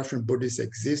anti-corruption bodies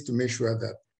exist to make sure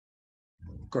that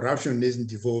corruption isn't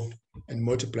devolved and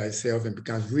multiplies itself and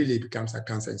really becomes a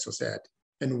cancer in society.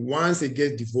 And once it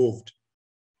gets devolved,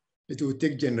 it will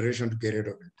take generations to get rid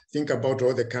of it. Think about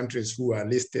all the countries who are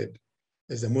listed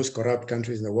as the most corrupt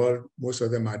countries in the world. Most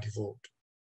of them are devolved.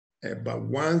 But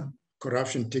once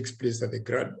corruption takes place at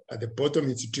the bottom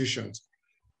institutions,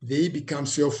 they become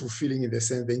self-fulfilling in the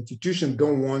sense the institutions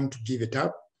don't want to give it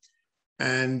up.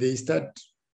 And they start,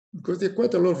 because there are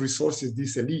quite a lot of resources,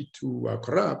 this elite who are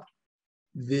corrupt,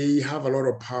 they have a lot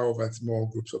of power over small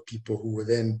groups of people who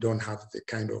then don't have the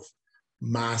kind of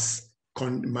mass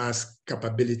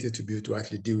capability to be able to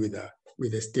actually deal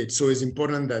with the state. So it's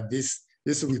important that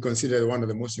this we consider one of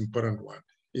the most important ones,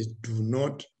 is do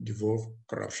not devolve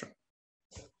corruption.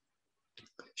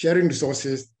 Sharing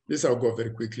resources, this I'll go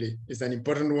very quickly. It's an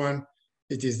important one.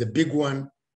 It is the big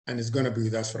one, and it's going to be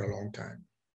with us for a long time.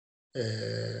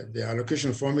 The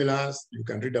allocation formulas, you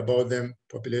can read about them: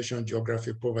 population,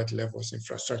 geography, poverty levels,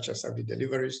 infrastructure, service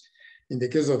deliveries. In the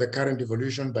case of the current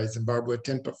devolution by Zimbabwe,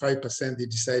 5% they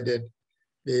decided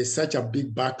there is such a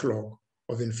big backlog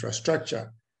of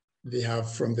infrastructure. They have,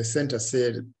 from the center,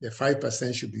 said the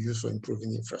 5% should be used for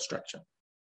improving infrastructure.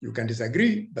 You can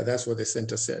disagree, but that's what the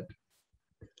center said.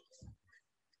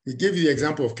 We gave you the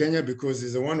example of Kenya because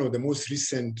it's one of the most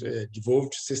recent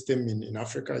devolved systems in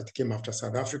Africa. It came after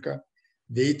South Africa.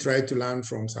 They tried to learn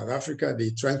from South Africa.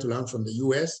 They tried to learn from the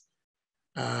US.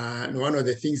 And one of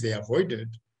the things they avoided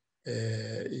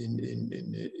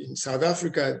in South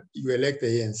Africa, you elect the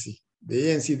ANC. The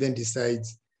ANC then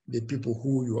decides the people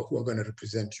who are going to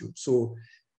represent you. So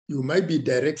you might be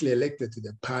directly elected to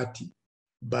the party,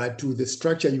 but to the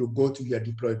structure you go to, you are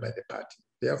deployed by the party.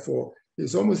 Therefore,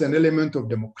 there's almost an element of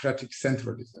democratic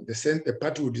centralism. The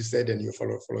party will decide and you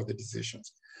follow the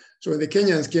decisions. So when the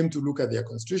Kenyans came to look at their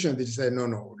constitution, they decided,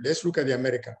 no, let's look at the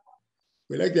American.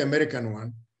 We like the American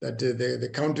one, that the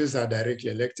counties are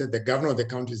directly elected, the governor of the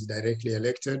county is directly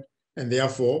elected, and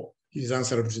therefore he's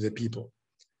answerable to the people.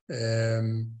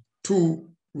 Two,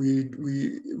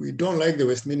 we don't like the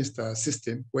Westminster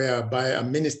system, whereby a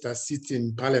minister sits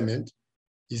in parliament.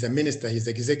 He's a minister, he's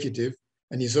executive,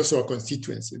 and he's also a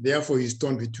constituency. Therefore, he's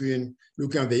torn between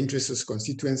looking at the interests of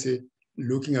constituency,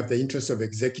 looking at the interests of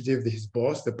executive, his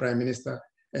boss, the prime minister,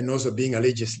 and also being a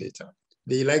legislator.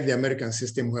 They like the American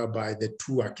system whereby the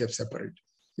two are kept separate.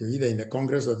 You're either in the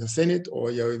Congress or the Senate,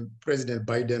 or you're in President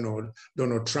Biden or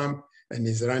Donald Trump and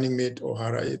his running mate or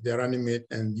their running mate,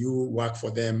 and you work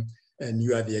for them, and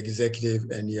you are the executive,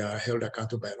 and you are held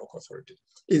accountable by a local authority.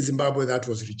 In Zimbabwe, that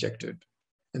was rejected.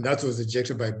 And that was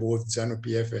rejected by both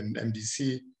ZANU-PF and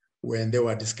MDC when they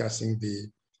were discussing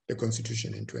the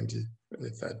constitution in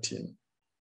 2013.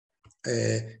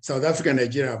 South Africa and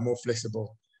Nigeria are more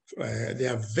flexible. They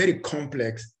have very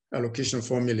complex allocation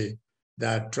formulae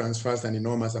that transfers an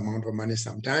enormous amount of money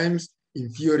sometimes in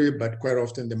theory, but quite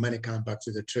often the money comes back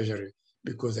to the treasury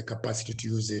because the capacity to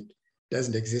use it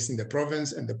doesn't exist in the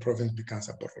province, and the province becomes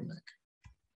a bottleneck.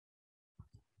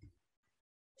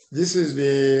 This is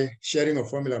the sharing of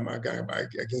formula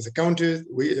against the counties.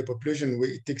 The population,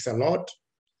 it takes a lot.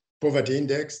 Poverty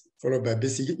index, followed by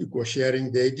basic equal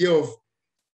sharing. The idea of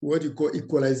what you call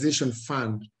equalization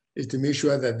fund is to make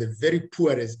sure that the very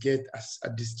poorest get a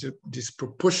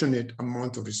disproportionate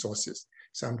amount of resources.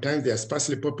 Sometimes they are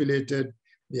sparsely populated,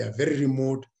 they are very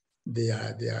remote, they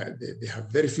have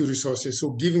very few resources. So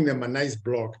giving them a nice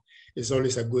block is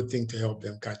always a good thing to help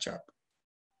them catch up.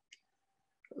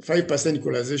 5%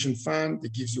 equalization fund,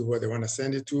 it gives you what they want to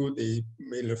send it to. They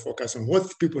mainly focus on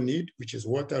what people need, which is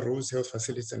water, roads, health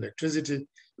facilities, and electricity,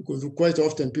 because quite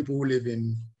often people who live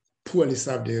in poorly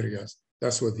served areas,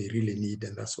 that's what they really need,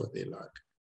 and that's what they lack.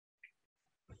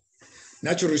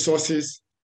 Natural resources,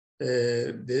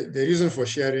 the reason for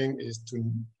sharing is to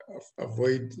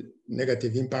avoid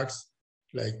negative impacts,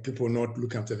 like people not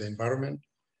looking after the environment.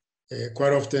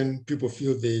 Quite often, people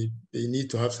feel they need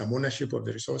to have some ownership of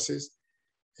the resources.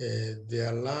 They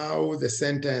allow the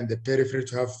center and the periphery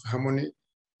to have harmony.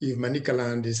 If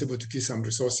Manicaland is able to keep some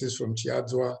resources from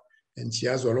Chiadzwa, and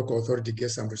Chiadzwa local authority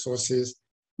gets some resources,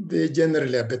 they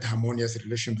generally have a better harmonious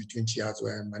relation between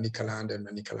Chiadzwa and Manicaland and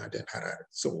Harare.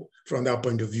 So from that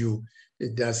point of view,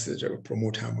 it does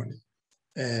promote harmony.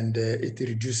 And it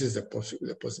reduces the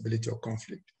possibility of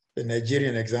conflict. The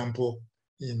Nigerian example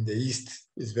in the East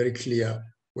is very clear,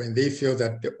 when they felt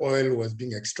that the oil was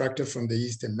being extracted from the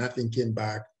east and nothing came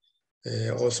back,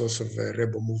 all sorts of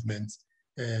rebel movements,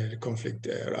 conflict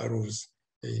arose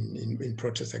in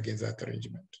protest against that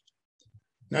arrangement.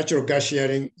 Natural gas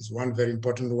sharing is one very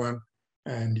important one,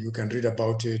 and you can read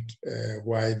about it,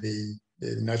 why the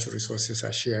natural resources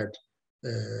are shared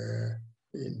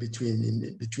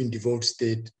between devolved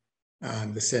state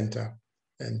and the center,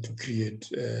 and to create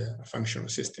a functional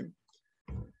system.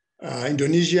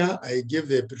 Indonesia, I give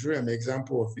the petroleum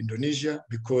example of Indonesia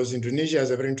because Indonesia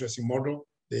has a very interesting model.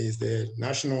 There is the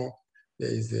national,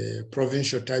 there is the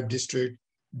provincial type district,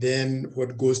 then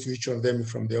what goes to each of them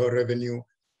from the oil revenue,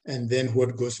 and then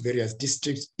what goes to various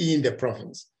districts in the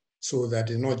province. So that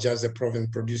it's not just the province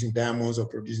producing diamonds or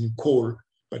producing coal,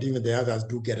 but even the others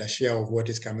do get a share of what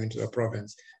is coming to the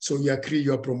province. So you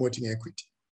are promoting equity.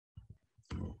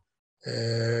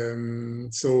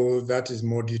 So that is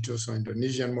more details on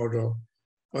Indonesian model.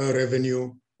 Oil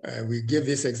revenue, we give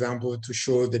this example to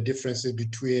show the differences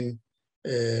between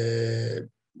the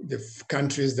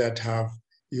countries that have,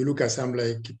 you look at some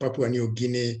like Papua New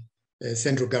Guinea,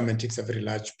 central government takes a very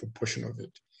large proportion of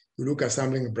it. You look at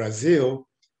something like Brazil,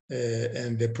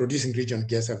 and the producing region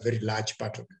gets a very large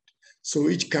part of it. So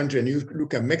each country, and you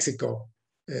look at Mexico,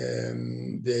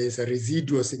 there is a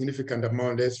residual significant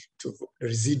amount to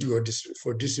residual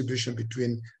for distribution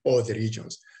between all the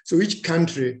regions. So each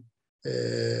country,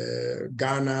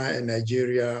 Ghana and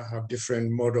Nigeria have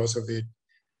different models of it.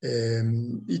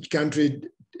 Each country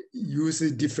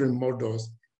uses different models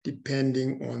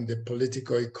depending on the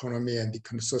political economy and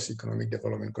the socio-economic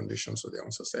development conditions of their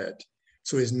own society.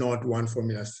 So it's not one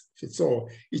formula fits all.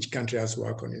 Each country has to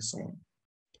work on its own.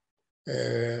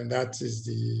 That is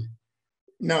the,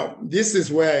 now this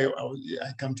is where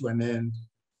I come to an end,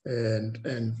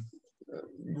 and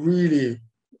really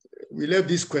we left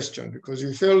this question because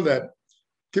we felt that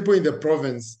people in the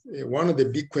province, one of the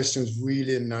big questions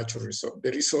really natural resource, the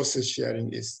resources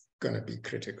sharing is gonna be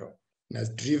critical. And has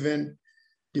driven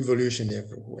devolution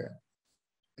everywhere,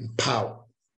 and power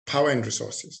and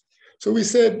resources. So we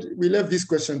said, we left this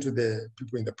question to the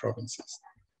people in the provinces,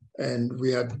 and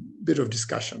we had a bit of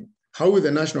discussion. How will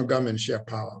the national government share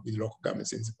power with local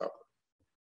governments in Zimbabwe?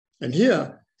 And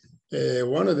here,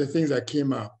 one of the things that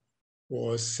came up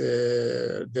was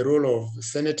the role of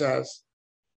senators,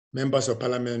 members of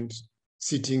parliament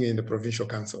sitting in the provincial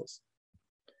councils.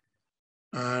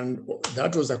 And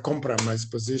that was a compromise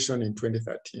position in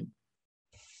 2013.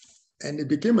 And it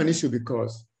became an issue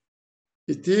because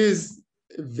it is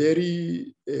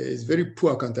very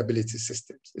poor accountability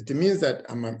systems. It means that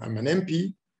I'm an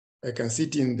MP, I can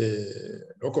sit in the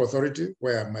local authority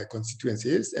where my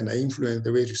constituency is, and I influence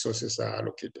the way resources are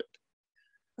allocated.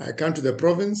 I come to the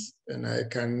province and I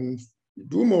can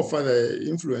do more further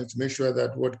influence to make sure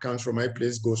that what comes from my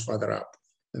place goes further up.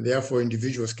 And therefore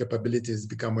individuals' capabilities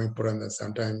become more important than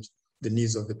sometimes the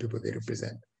needs of the people they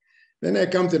represent. Then I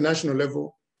come to the national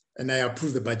level and I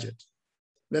approve the budget.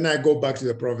 Then I go back to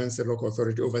the province, the local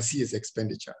authority, oversee its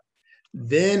expenditure.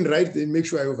 Then make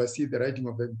sure I oversee the writing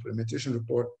of the implementation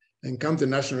report and come to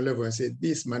the national level and say,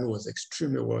 this money was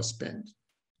extremely well spent.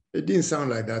 It didn't sound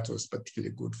like that was a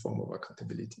particularly good form of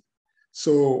accountability.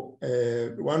 So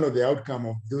one of the outcomes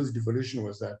of those devolution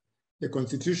was that the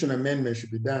constitution amendment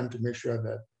should be done to make sure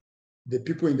that the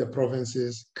people in the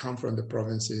provinces come from the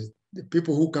provinces. The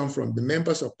people who come from the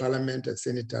members of parliament and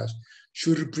senators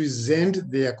should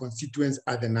represent their constituents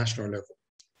at the national level.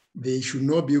 They should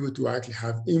not be able to actually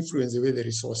have influence the way the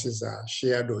resources are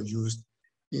shared or used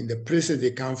in the places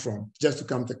they come from, just to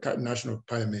come to the national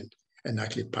parliament and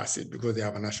actually pass it because they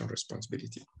have a national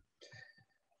responsibility.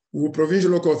 Will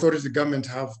provincial local authorities, the government,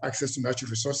 have access to natural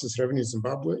resources revenue in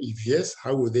Zimbabwe? If yes,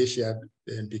 how will they share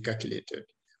and be calculated?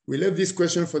 We left this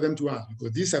question for them to ask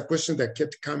because these are questions that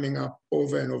kept coming up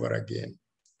over and over again.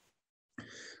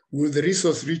 Will the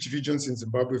resource-rich regions in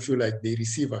Zimbabwe feel like they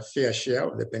receive a fair share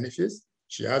of the benefits?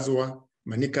 Chiazwa,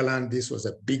 Manicaland, this was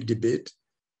a big debate.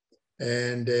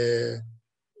 And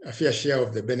a fair share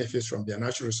of the benefits from their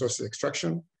natural resources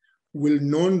extraction. Will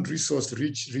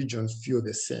non-resource-rich regions feel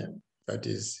the same? That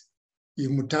is, if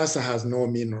Mutasa has no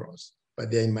minerals, but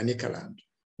they're in Manicaland,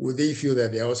 will they feel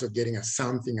that they're also getting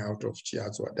something out of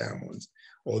Chiazwa diamonds?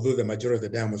 Although the majority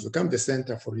of the diamonds will come to the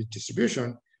center for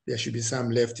redistribution, there should be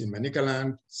some left in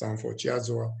Manicaland, some for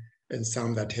Chiazwa, and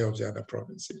some that helps the other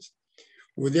provinces.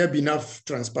 Will there be enough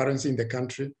transparency in the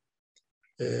country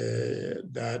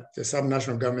that the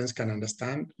subnational governments can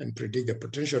understand and predict the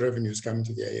potential revenues coming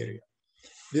to their area?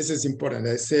 This is important.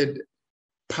 I said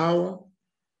power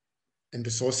and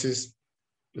resources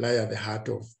lie at the heart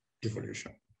of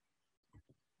devolution.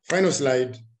 Final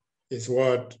slide is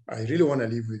what I really want to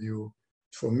leave with you.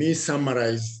 for me,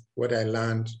 summarize what I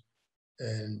learned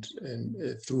and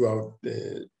throughout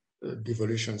the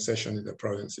devolution session in the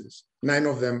provinces. 9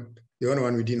 of them, the only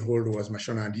one we didn't hold was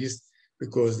Mashona and East,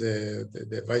 because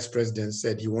the vice president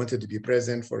said he wanted to be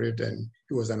present for it and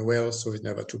he was unwell, so it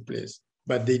never took place.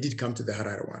 But they did come to the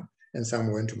Harare one, and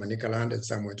some went to Manicaland and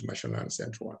some went to Mashona and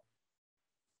Central one.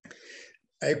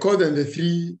 I call them the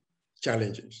 3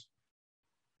 challenges.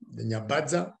 The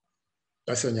Nyabadza,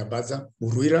 Pastor Nyabadza,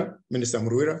 Muruira, Minister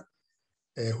Muruira,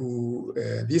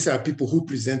 these are people who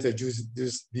presented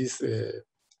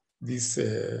these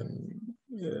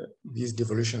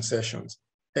devolution sessions,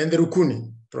 and the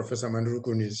Rukuni, Professor Mandi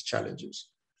Rukuni's challenges.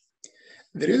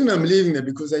 The reason I'm leaving them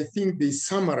because I think they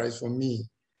summarize for me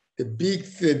the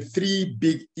 3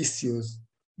 big issues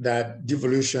that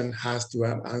devolution has to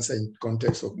answer in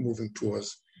context of moving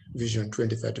towards Vision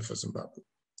 2030 for Zimbabwe.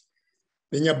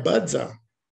 The Nyabadza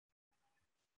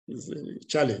is a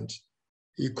challenge.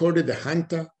 He called it the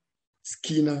hunter,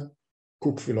 Skinner,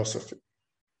 cook philosophy.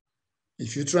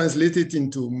 If you translate it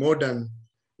into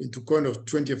into kind of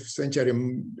 20th century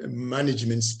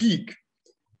management speak,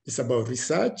 it's about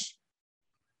research,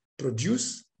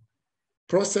 produce,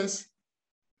 process,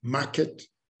 market,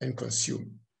 and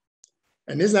consume.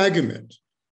 And his argument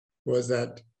was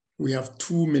that we have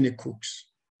too many cooks.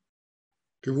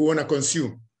 People want to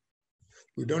consume.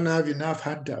 We don't have enough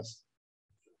hunters.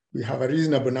 We have a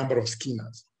reasonable number of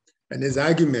skinners. And his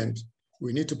argument,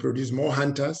 we need to produce more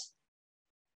hunters.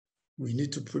 We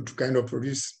need to kind of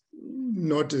produce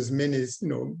not as many,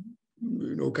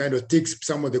 kind of take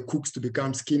some of the cooks to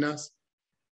become skinners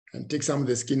and take some of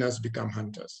the skinners to become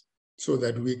hunters, so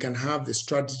that we can have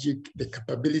the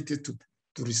capability to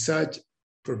research,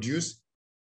 produce,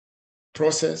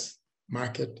 process,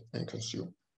 market, and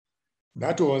consume.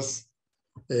 That was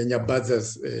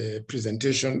Nyabadza's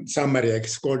presentation summary. I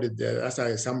called it as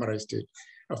I summarized it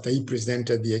after he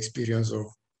presented the experience of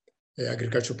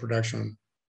agricultural production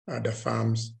at the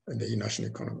farms and the national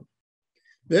economy.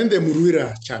 Then the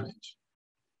Muruira challenge.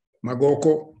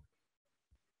 Magoko.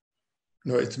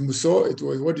 No, it's Muso. It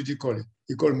was, what did he call it?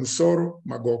 He called Musoro,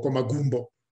 Magoko, Magumbo.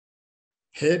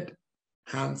 Head,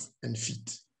 hands, and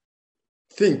feet.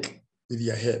 Think with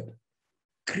your head.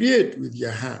 Create with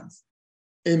your hands.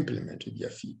 Implement with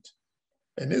your feet.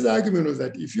 And his argument was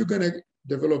that if you're going to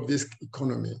develop this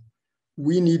economy,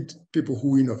 we need people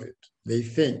who innovate. They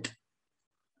think.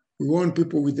 We want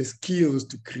people with the skills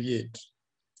to create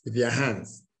with their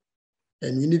hands.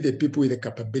 And we need the people with the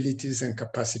capabilities and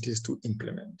capacities to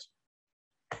implement.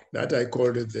 That I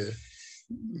called it the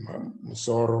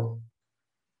Musoro,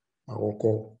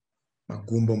 Magoko,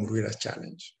 Magumbo, Muruira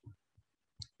challenge.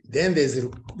 Then there's the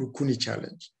Rukuni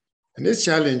challenge. And this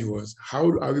challenge was, how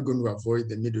are we going to avoid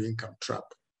the middle income trap,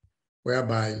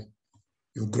 whereby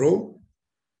you grow?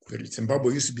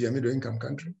 Zimbabwe used to be a middle income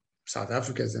country. South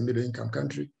Africa is a middle income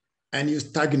country, and you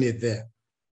stagnate there.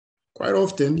 Quite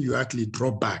often, you actually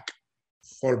drop back,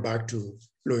 fall back to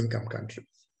low income country.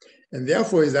 And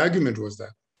therefore, his argument was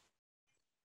that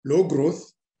low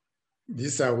growth,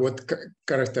 these are what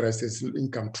characterizes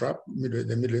income trap,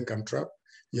 the middle income trap.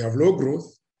 You have low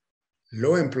growth,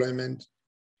 low employment,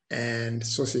 and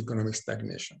socioeconomic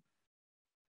stagnation.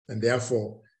 And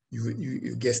therefore,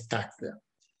 you get stuck there.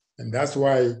 And that's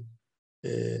why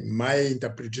my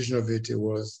interpretation of it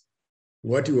was,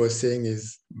 what he was saying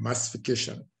is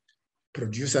massification.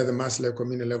 Produce at the mass level,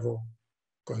 community level,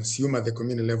 consume at the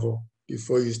community level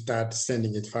before you start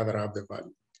sending it further up the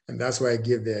value. And that's why I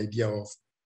gave the idea of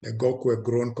the Gokwe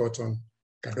grown cotton,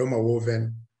 Kadoma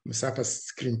woven, Musapa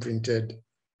screen printed,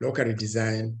 locally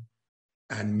designed,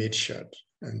 and made shirt.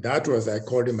 And that was, I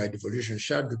called it my devolution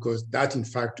shirt, because that in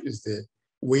fact is the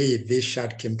way this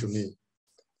shirt came to me.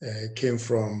 Came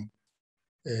from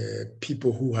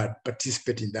people who had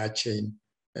participated in that chain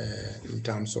in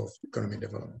terms of economic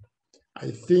development.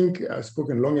 I think I've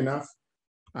spoken long enough.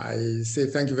 I say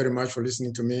thank you very much for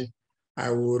listening to me. I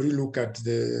will relook at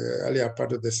the earlier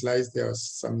part of the slides. There was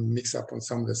some mix up on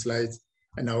some of the slides,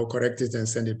 and I will correct it and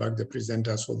send it back to the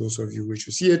presenters for those of you who wish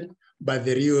to see it. But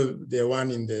the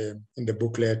one in the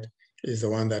booklet is the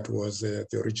one that was the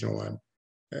original one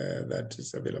that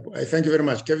is available. I thank you very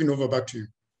much. Kevin, over back to you.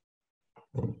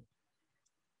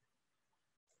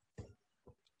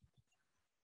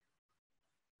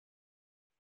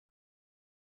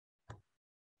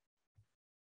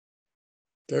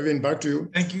 Kevin, back to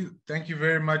you. Thank you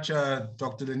very much,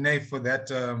 Dr. Lenneiye, for that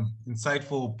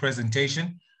insightful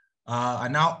presentation. I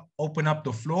now open up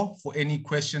the floor for any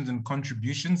questions and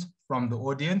contributions from the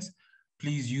audience.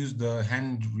 Please use the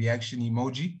hand reaction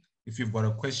emoji if you've got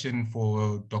a question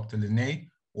for Dr. Lenneiye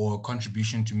or a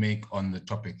contribution to make on the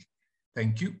topic.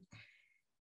 Thank you.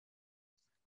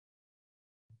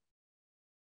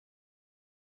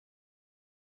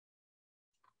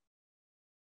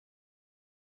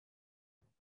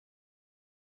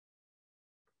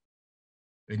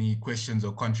 Any questions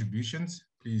or contributions?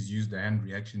 Please use the hand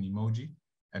reaction emoji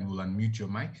and we'll unmute your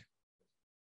mic.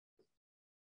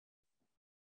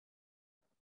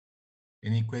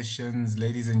 Any questions,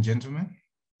 ladies and gentlemen,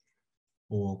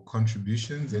 or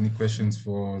contributions? Any questions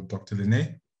for Dr.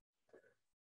 Lenneiye?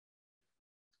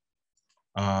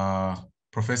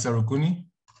 Professor Rukuni?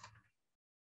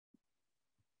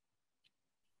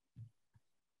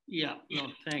 Yeah, no,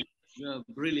 thanks.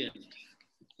 Brilliant.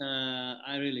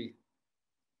 I really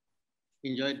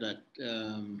enjoyed that,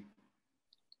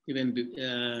 even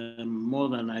more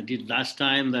than I did last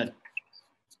time that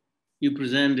you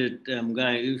presented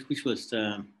Mungai, which was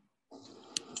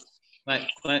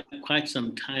quite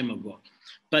some time ago.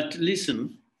 But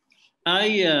listen,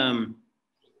 I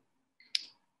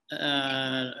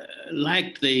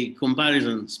liked the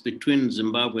comparisons between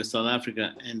Zimbabwe, South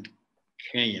Africa, and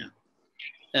Kenya.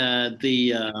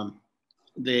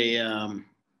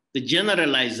 The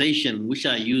generalization which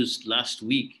I used last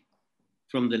week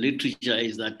from the literature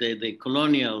is that the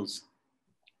colonials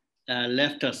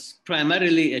left us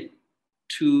primarily a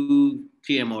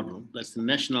two-tier model. That's the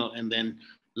national and then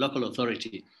local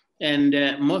authority. And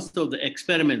most of the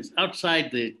experiments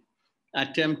outside the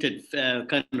attempted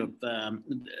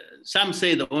some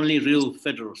say the only real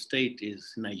federal state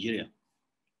is Nigeria.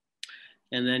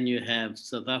 And then you have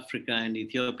South Africa and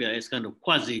Ethiopia as kind of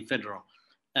quasi-federal.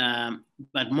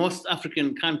 But most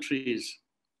African countries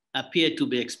appear to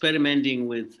be experimenting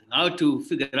with how to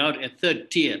figure out a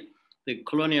third tier. The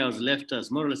colonials left us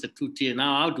more or less a two-tier.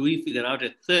 Now, how do we figure out a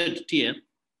third tier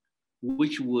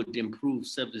which would improve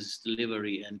service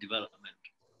delivery and development?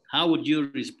 How would you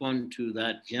respond to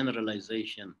that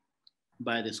generalization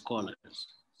by the scholars?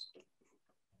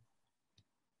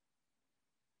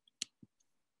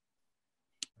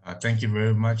 Thank you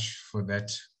very much for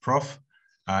that, Prof.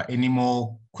 Any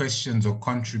more questions or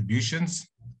contributions?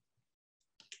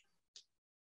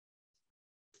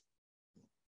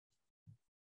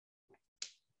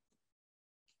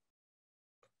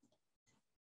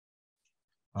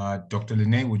 Dr.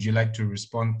 Lenneiye, would you like to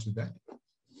respond to that?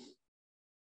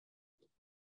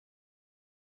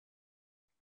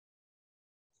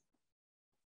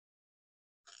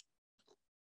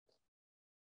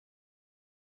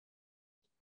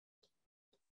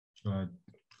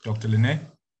 Dr. Lenneiye?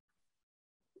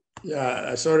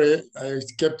 Yeah, sorry, I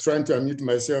kept trying to unmute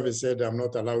myself. It said I'm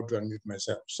not allowed to unmute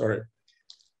myself. Sorry.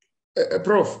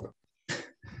 Prof,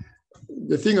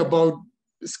 the thing about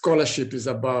scholarship is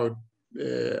about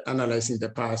analyzing the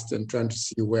past and trying to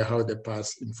see how the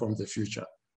past informs the future.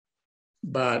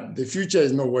 But the future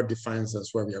is not what defines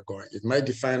us where we are going. It might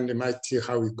see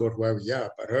how we got where we are,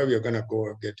 but how we are going to go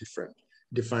will get different,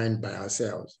 defined by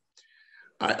ourselves.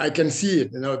 I can see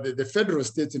it, the federal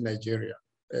state in Nigeria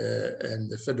and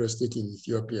the federal state in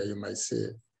Ethiopia, you might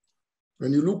say,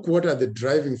 when you look what are the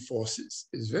driving forces,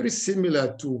 it's very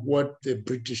similar to what the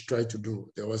British tried to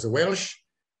do. There was the Welsh,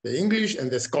 the English,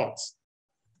 and the Scots.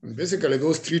 And basically,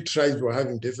 those three tribes were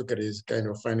having difficulties kind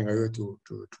of finding a way to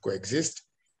coexist,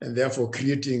 and therefore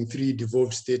creating three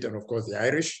devolved states, and of course the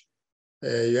Irish.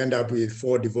 You end up with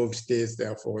 4 devolved states,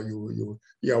 therefore you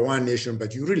are one nation,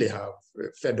 but you really have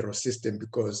a federal system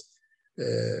because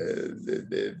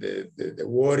the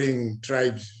warring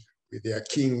tribes with their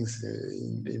kings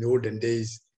in olden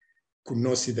days could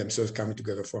not see themselves coming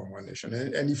together from one nation.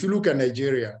 And if you look at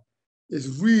Nigeria, it's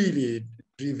really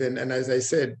driven, and as I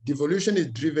said, devolution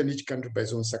is driven each country by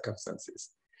its own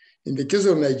circumstances. In the case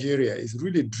of Nigeria, it's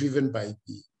really driven by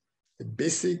the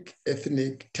basic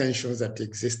ethnic tensions that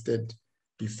existed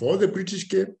before the British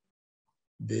came.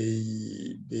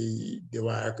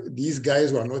 These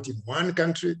guys were not in one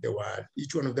country.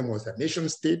 Each one of them was a nation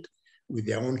state with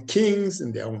their own kings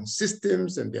and their own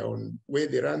systems and their own way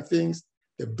they ran things.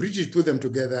 The British put them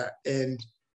together and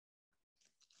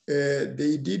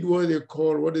they did what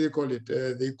do they call it?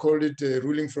 They called it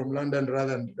ruling from London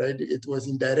rather than, right? It was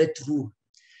indirect rule.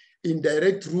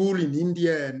 Indirect rule in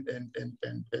India and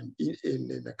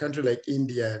in a country like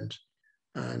India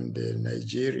and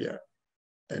Nigeria,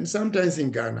 and sometimes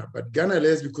in Ghana, but Ghana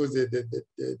less because the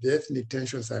ethnic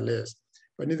tensions are less.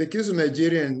 But in the case of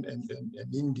Nigeria and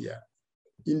India,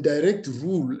 indirect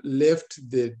rule left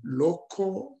the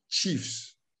local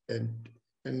chiefs and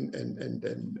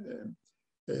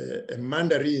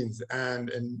mandarins and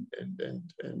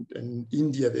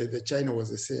India, the China was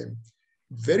the same,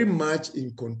 very much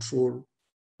in control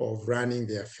of running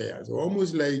their affairs,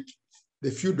 almost like the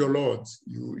feudal lords.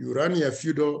 You run your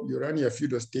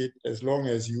feudal state as long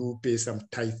as you pay some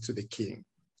tithe to the king.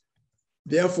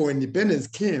 Therefore, independence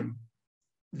came.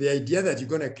 The idea that you're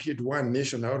going to create one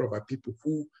nation out of a people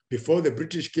who, before the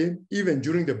British came, even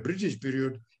during the British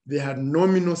period, they had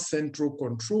nominal central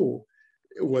control,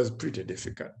 it was pretty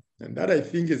difficult. And that, I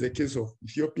think, is the case of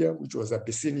Ethiopia, which was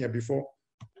Abyssinia before,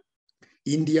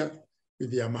 India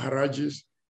with their Maharajas,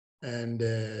 and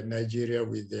Nigeria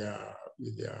with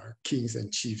their kings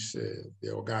and chiefs, the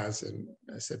Ogas, and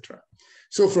etc.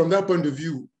 So from that point of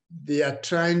view, they are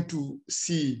trying to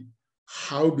see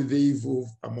how do they evolve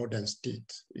a modern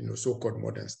state, so-called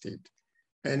modern state.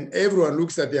 And everyone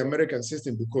looks at the American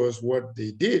system because what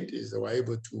they did is they were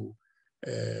able to,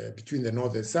 between the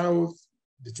North and South,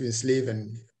 between slave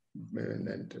and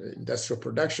industrial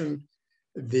production,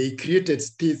 they created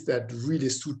states that really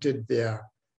suited their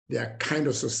kind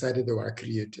of society they were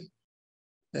creating.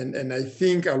 And I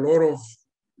think a lot of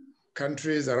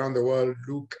countries around the world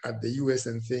look at the US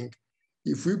and think,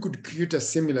 if we could create a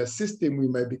similar system, we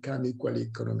might become equally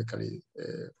economically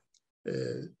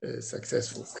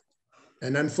successful.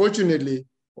 And unfortunately,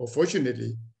 or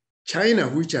fortunately, China,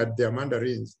 which had their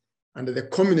mandarins, under the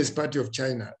Communist Party of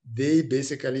China, they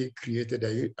basically created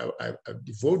a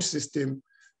devolved system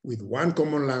with one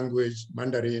common language,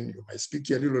 Mandarin. You might speak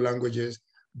your little languages,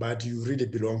 but you really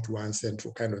belong to one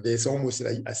central kind of, there's almost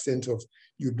like a sense of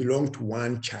you belong to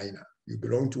one China, you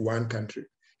belong to one country.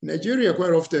 In Nigeria,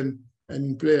 quite often, and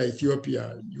in place like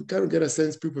Ethiopia, you kind of get a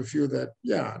sense people feel that,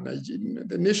 yeah,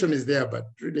 the nation is there, but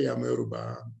really I'm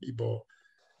Yoruba, I'm Igbo,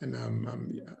 and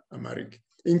I'm Amharic.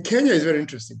 In Kenya, it's very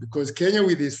interesting because Kenya,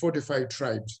 with its 45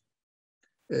 tribes,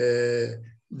 the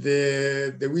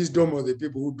wisdom of the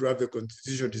people who draft the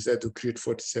constitution decided to create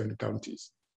 47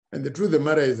 counties. And the truth of the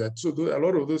matter is that a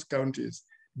lot of those counties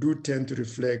do tend to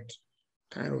reflect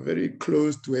kind of very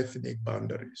close to ethnic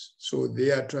boundaries. So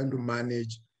they are trying to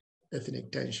manage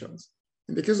ethnic tensions.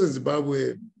 In the case of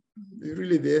Zimbabwe,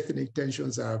 really the ethnic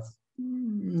tensions are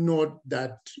not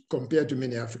that compared to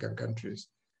many African countries.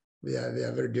 They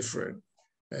are very different.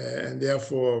 And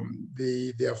therefore,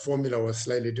 their formula was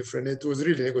slightly different. It was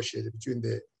really negotiated between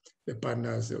the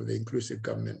partners of the inclusive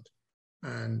government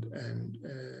and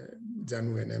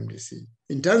ZANU and MDC.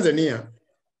 In Tanzania,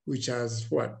 which has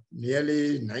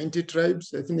nearly 90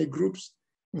 tribes, ethnic groups,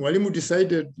 Mwalimu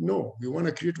decided, no, we want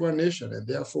to create one nation, and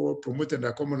therefore promoted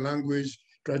a common language,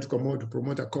 tried to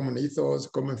promote a common ethos,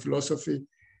 common philosophy,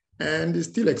 and is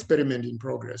still experiment in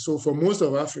progress. So for most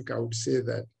of Africa, I would say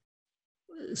that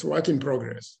it's work in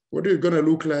progress. What is it going to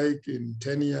look like in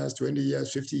 10 years, 20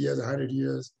 years, 50 years, 100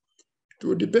 years? It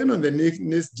will depend on the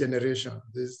next generation,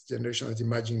 this generation that's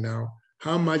emerging now.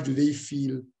 How much do they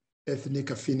feel ethnic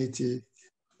affinity,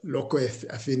 local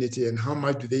affinity, and how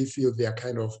much do they feel they are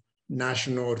kind of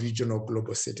national, regional,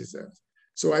 global citizens?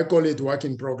 So I call it work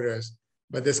in progress,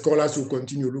 but the scholars will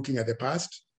continue looking at the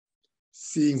past,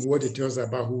 seeing what it tells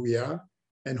about who we are,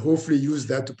 and hopefully use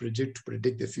that to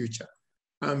predict the future.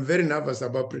 I'm very nervous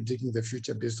about predicting the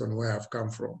future based on where I've come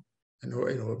from,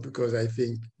 and because I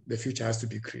think the future has to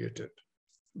be created.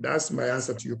 That's my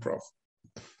answer to you, Prof.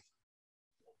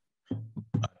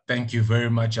 Thank you very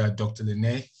much, Dr.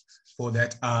 Lenneiye, for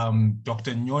that.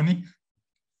 Dr. Nyoni.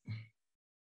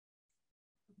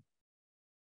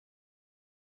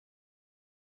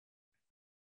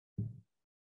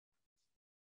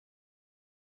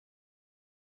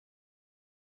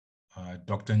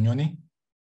 Dr. Nyoni.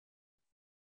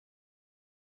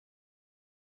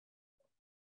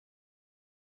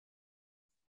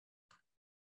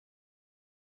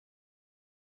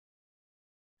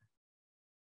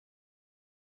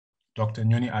 Dr.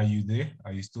 Nyoni, are you there?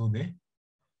 Are you still there?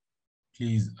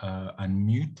 Please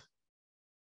unmute.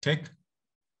 Tech.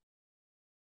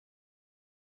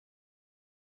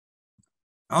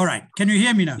 All right. Can you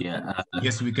hear me now? Yeah.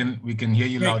 Yes, we can hear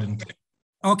you loud and clear.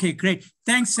 Okay, great.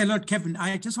 Thanks a lot, Kevin.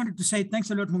 I just wanted to say thanks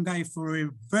a lot, Mungai, for a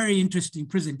very interesting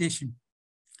presentation.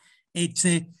 It's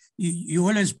you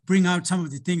always bring out some of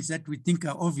the things that we think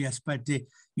are obvious, but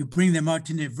you bring them out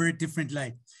in a very different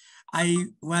light. I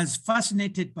was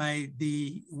fascinated by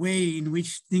the way in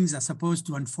which things are supposed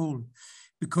to unfold,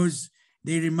 because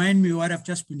they remind me of what I've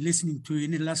just been listening to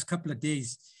in the last couple of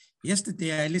days.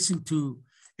 Yesterday, I listened to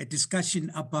a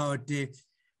discussion about the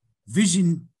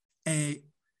Vision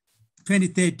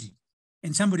 2030.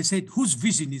 And somebody said, whose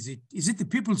vision is it? Is it the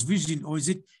people's vision or is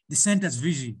it the center's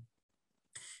vision?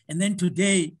 And then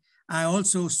today, I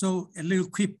also saw a little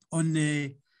clip on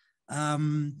the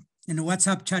in a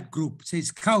WhatsApp chat group. It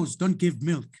says, cows don't give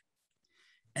milk.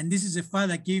 And this is a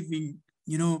father giving,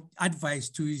 advice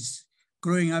to his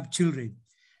growing up children.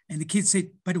 And the kid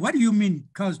said, but what do you mean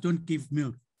cows don't give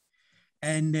milk?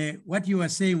 And what you were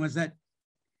saying was that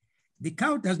the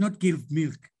cow does not give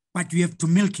milk, but you have to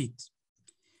milk it.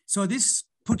 So this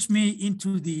puts me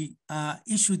into the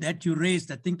issue that you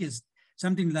raised, I think is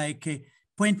something like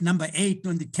point number 8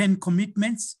 on the 10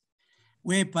 commitments.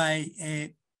 whereby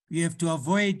you have to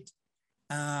avoid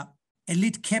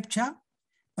elite capture,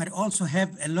 but also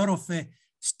have a lot of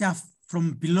stuff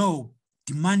from below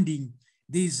demanding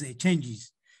these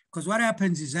changes. Because what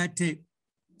happens is that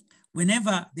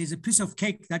whenever there's a piece of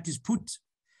cake that is put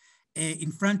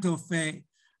in front of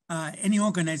any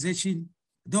organization,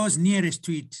 those nearest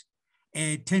to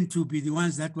it tend to be the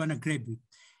ones that want to grab it.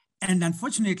 And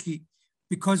unfortunately,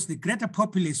 because the greater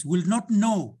populace will not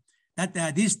know that there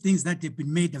are these things that have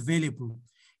been made available.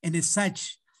 And as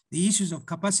such, the issues of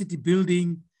capacity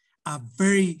building are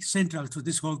very central to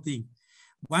this whole thing.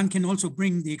 One can also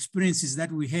bring the experiences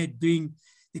that we had doing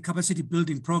the capacity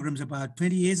building programs about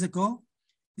 20 years ago.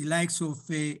 The likes of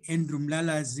Andrew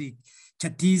Mlala's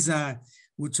Chatiza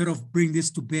would sort of bring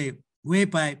this to bear,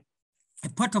 whereby a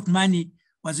pot of money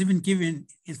was even given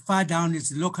as far down as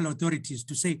the local authorities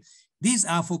to say, these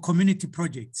are for community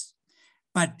projects.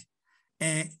 But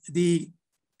the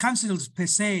councils per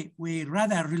se were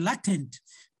rather reluctant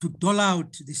to dole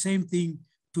out the same thing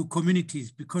to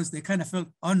communities because they kind of felt,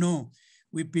 oh no,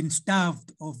 we've been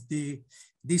starved of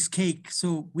this cake,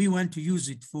 so we want to use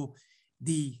it for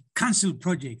the council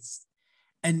projects.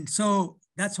 And so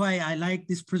that's why I like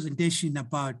this presentation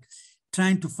about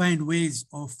trying to find ways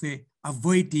of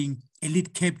avoiding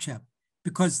elite capture,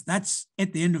 because that's,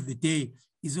 at the end of the day,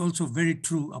 is also very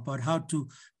true about how to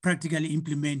practically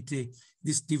implement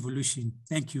this devolution.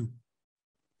 Thank you.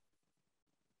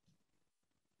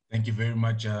 Thank you very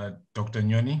much, Dr.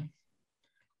 Nyoni.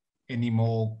 Any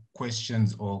more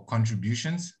questions or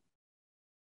contributions?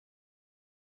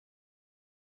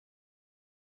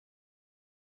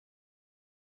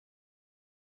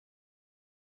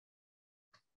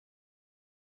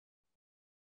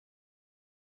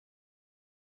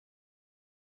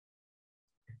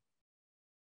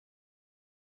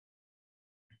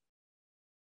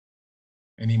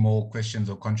 Any more questions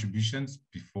or contributions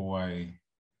before I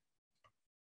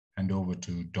hand over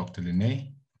to Dr.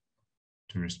 Lenneiye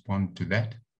to respond to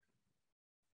that?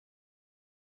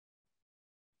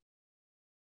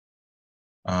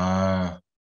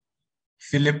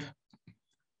 Philip?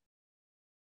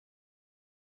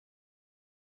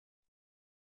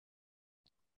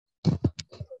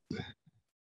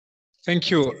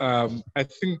 Thank you. I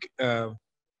think, can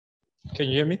you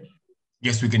hear me?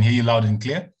 Yes, we can hear you loud and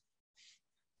clear.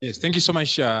 Yes, thank you so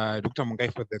much, Dr.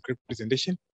 Mungai, for the great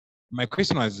presentation. My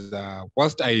question was,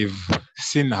 whilst I've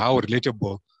seen how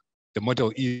relatable the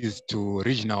model is to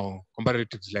regional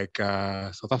comparatives like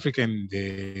South Africa and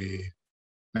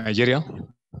Nigeria,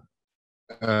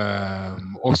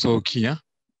 also Kenya,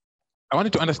 I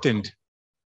wanted to understand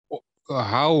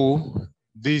how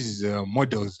these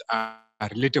models are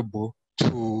relatable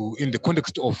to in the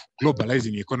context of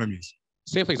globalizing economies.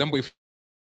 Say, for example, if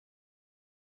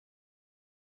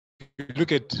you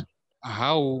look at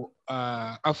how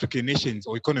African nations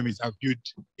or economies are viewed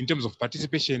in terms of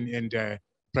participation and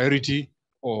priority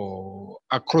or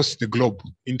across the globe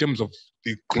in terms of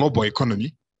the global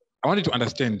economy, I wanted to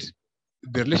understand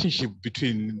the relationship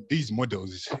between these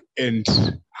models and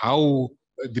how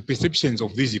the perceptions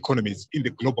of these economies in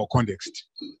the global context,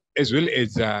 as well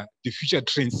as the future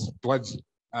trends towards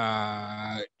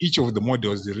each of the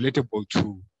models relatable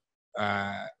to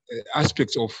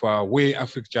aspects of where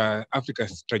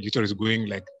Africa's trajectory is going,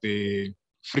 like the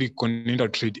free continental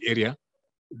trade area,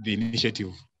 the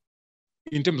initiative.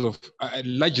 In terms of,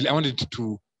 largely, I wanted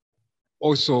to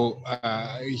also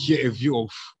hear a view of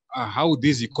how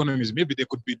these economies, maybe they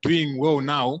could be doing well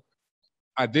now.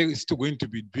 Are they still going to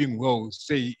be doing well,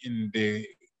 say, in the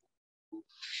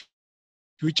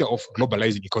future of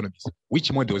globalizing economies?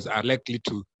 Which models are likely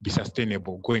to be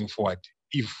sustainable going forward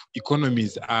if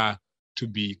economies are to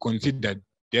be considered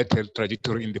their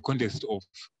trajectory in the context of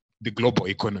the global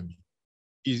economy?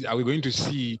 Are we going to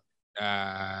see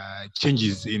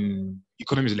changes in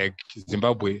economies like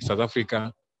Zimbabwe, South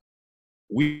Africa?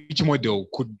 Which model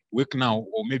could work now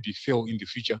or maybe fail in the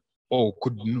future, or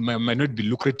might not be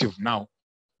lucrative now,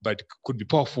 but could be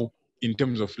powerful in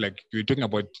terms of, like, you're talking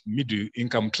about middle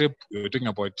income trap, you're talking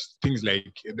about things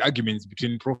like the arguments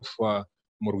between Prof.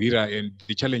 Morugira and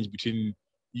the challenge between,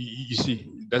 you see,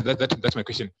 that's my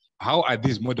question. How are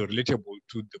these models relatable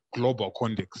to the global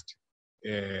context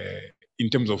in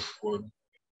terms of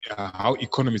how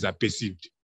economies are perceived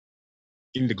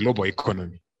in the global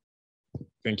economy?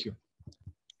 Thank you.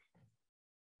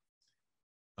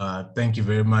 Thank you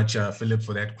very much, Philip,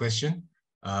 for that question.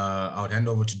 I'll hand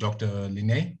over to Dr.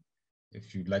 Lenneiye,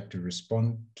 if you'd like to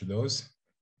respond to those.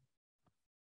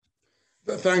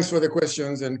 Thanks for the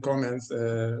questions and comments.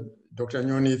 Dr.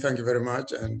 Nyoni, thank you very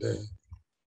much. And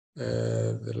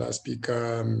the last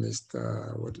speaker,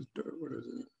 Mr. What is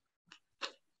it?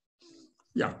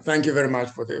 Yeah, thank you very much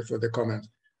for the comment.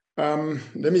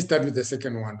 Let me start with the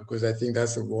second one, because I think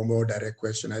that's a more direct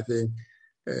question. I think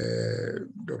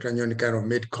Dr. Nyoni kind of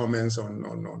made comments on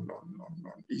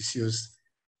issues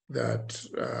that,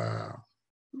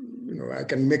 I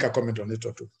can make a comment on it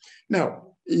or two.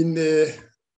 Now,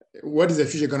 what is the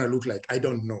future going to look like? I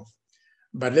don't know.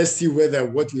 But let's see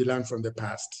what we learned from the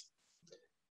past.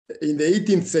 In the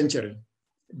 18th century,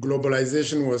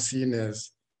 globalization was seen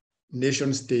as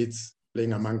nation states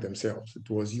playing among themselves. It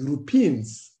was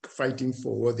Europeans fighting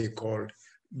for what they called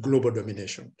global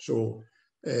domination. So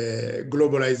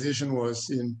globalization was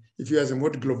seen, if you ask them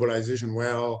what globalization,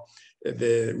 well,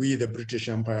 we the British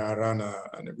Empire run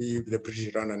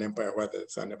an empire where the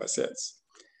sun never sets.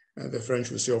 The French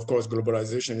will say, of course,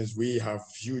 globalization is we have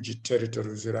huge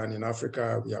territories we run in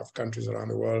Africa. We have countries around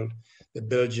the world. The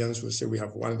Belgians will say we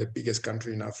have one of the biggest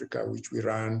countries in Africa, which we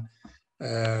run.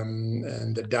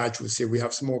 And the Dutch will say we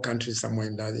have small countries somewhere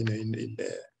in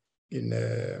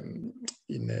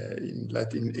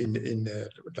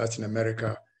Latin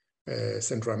America,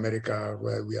 Central America,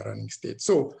 where we are running states.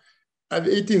 So at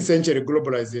the 18th century,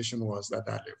 globalization was at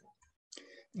that level.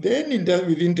 Then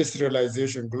with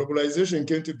industrialization, globalization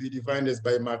came to be defined as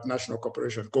by multinational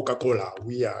corporations. Coca-Cola,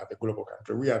 we are the global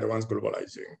country. We are the ones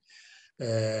globalizing.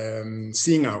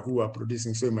 Singer, who are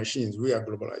producing sewing machines, we are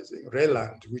globalizing.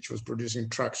 Reland, which was producing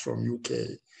trucks from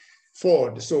UK.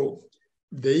 Ford. So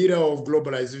the era of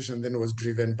globalization then was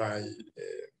driven by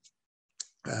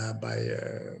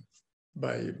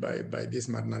these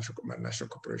multinational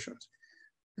corporations.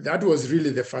 That was really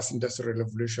the first industrial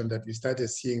revolution that we started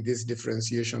seeing this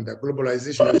differentiation that globalization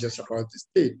is not just about the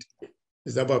state,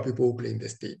 it's about people who play in the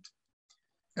state.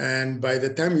 And by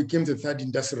the time we came to the third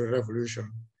industrial revolution,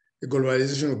 the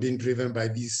globalization was being driven by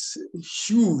these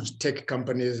huge tech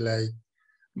companies like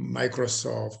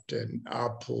Microsoft and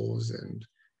Apple's and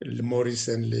more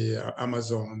recently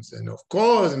Amazon's, and of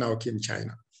course now came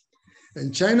China.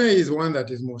 And China is one that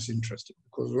is most interesting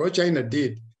because what China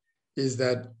did is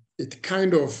that it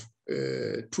kind of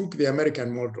took the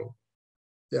American model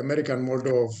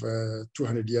of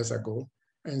 200 years ago,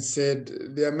 and said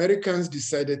the Americans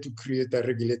decided to create a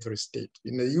regulatory state.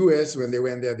 In the US, when they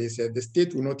went there, they said the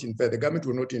state will not invest, the government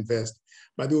will not invest,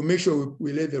 but they will make sure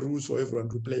we lay the rules for everyone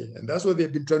to play. And that's what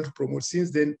they've been trying to promote since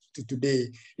then to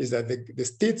today, is that the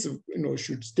states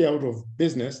should stay out of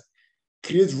business,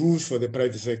 create rules for the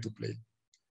private sector to play.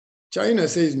 China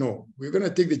says, no, we're going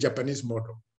to take the Japanese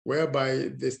model, whereby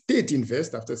the state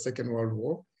invests after the Second World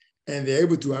War, and they're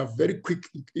able to have very quick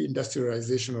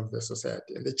industrialization of the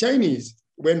society. And the Chinese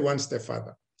went one step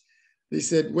further. They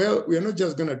said, well, we're not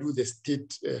just going to do the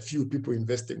state, few people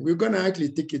investing. We're going to actually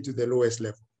take it to the lowest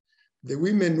level. The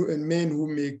women and men who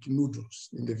make noodles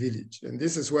in the village. And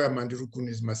this is where Mandi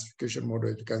Rukuni's massification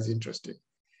model becomes interesting.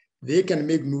 They can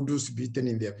make noodles to be eaten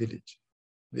in their village.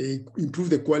 They improve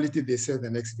the quality, they sell the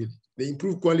next village. They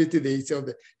improve quality, they sell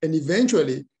and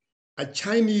eventually a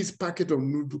Chinese packet of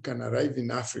noodle can arrive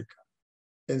in Africa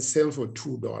and sell for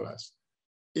 $2.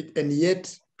 And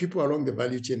yet people along the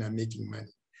value chain are making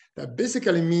money. That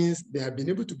basically means they have been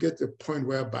able to get to a point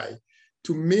whereby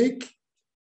to make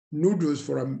noodles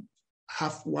for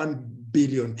 1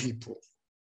 billion people,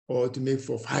 or to make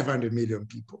for 500 million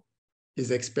people,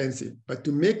 is expensive. But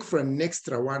to make for an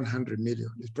extra 100 million,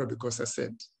 it probably costs a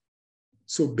cent.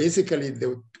 So basically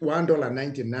the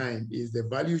 $1.99 is the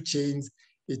value chains.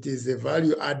 It is the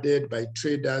value added by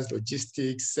traders,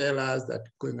 logistics, sellers that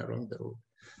are going along the road.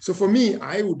 So for me,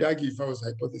 I would argue, if I was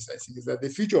hypothesizing, is that the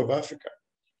future of Africa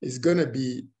is going to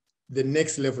be the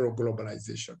next level of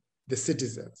globalization, the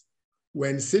citizens.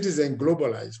 When citizens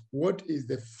globalize, what is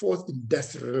the fourth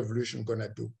industrial revolution going to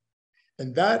do?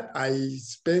 And that I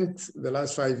spent the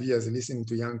last 5 years listening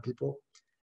to young people.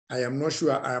 I am not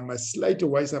sure, I am a slightly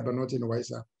wiser, but not any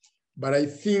wiser. But I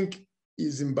think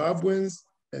Zimbabweans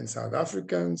and South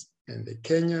Africans and the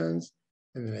Kenyans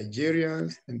and the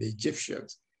Nigerians and the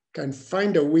Egyptians can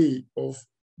find a way of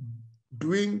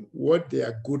doing what they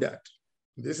are good at.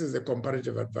 This is a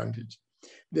comparative advantage.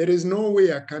 There is no way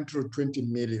a country of 20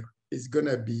 million is going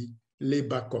to be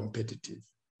labor competitive.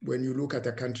 When you look at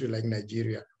a country like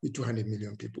Nigeria with 200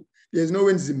 million people, there's no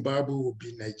way Zimbabwe will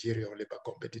be Nigeria on labor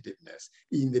competitiveness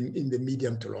in the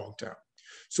medium to long term.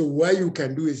 So what you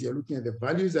can do is you're looking at the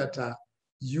values that are,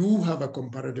 you have a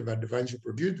comparative advantage to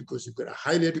produce because you've got a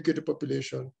highly educated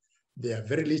population. They are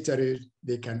very literate.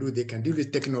 They can deal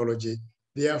with technology.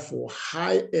 Therefore,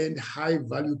 high-end,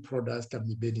 high-value products can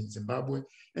be made in Zimbabwe,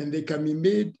 and they can be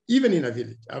made even in a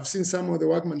village. I've seen some of the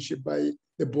workmanship by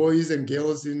the boys and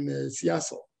girls in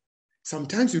Seattle.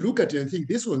 Sometimes you look at it and think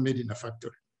this was made in a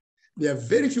factory. There are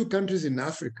very few countries in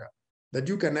Africa that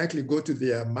you can actually go to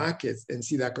their markets and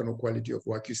see that kind of quality of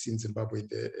work you see in Zimbabwe in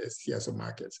the CSO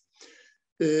markets.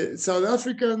 South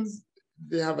Africans,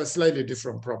 they have a slightly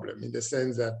different problem in the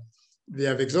sense that they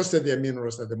have exhausted their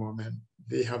minerals at the moment.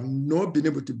 They have not been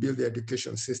able to build their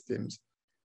education systems.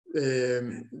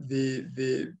 The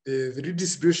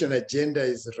redistribution agenda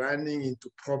is running into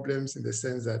problems in the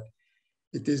sense that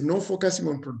it is not focusing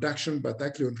on production, but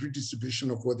actually on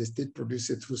redistribution of what the state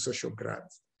produces through social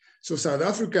grants. So South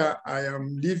Africa, I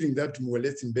am leaving that to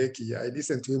Mweleti Mbeki. I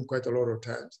listen to him quite a lot of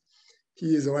times.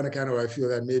 He is the one kind of, I feel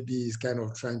that maybe he's kind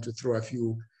of trying to throw a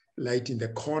few light in the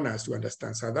corners to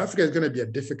understand. South Africa is going to be a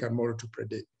difficult model to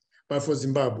predict. But for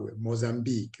Zimbabwe,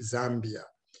 Mozambique, Zambia,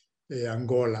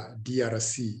 Angola,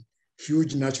 DRC,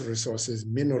 huge natural resources,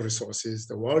 mineral resources,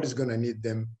 the world is going to need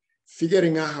them.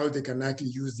 Figuring out how they can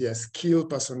actually use their skilled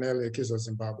personnel in the case of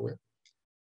Zimbabwe,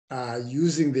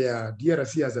 using their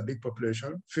DRC as a big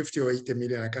population, 50 or 80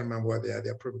 million, I can't remember what they are.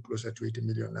 They're probably closer to 80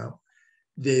 million now.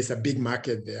 There's a big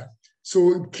market there.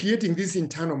 So creating these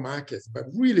internal markets, but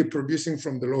really producing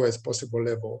from the lowest possible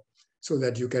level so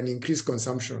that you can increase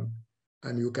consumption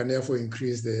and you can therefore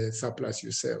increase the surplus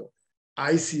you sell.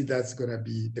 I see that's going to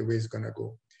be the way it's going to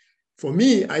go. For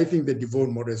me, I think the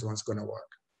devolved model is what's going to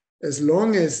work. As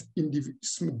long as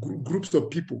groups of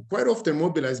people, quite often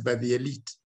mobilized by the elite.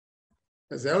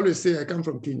 As I always say, I come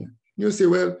from Kenya. You say,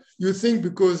 well, you think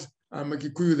because I'm a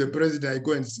Kikuyu, the president, I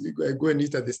go and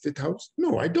eat at the State House?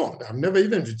 No, I don't. I've never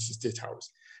even reached the State House.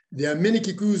 There are many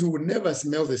Kikuyus who would never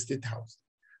smell the State House.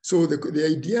 So the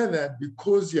idea that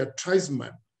because your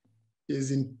tribesman is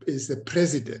the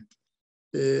president,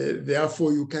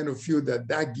 therefore you kind of feel that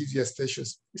that gives you a special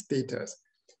status.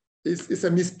 It's a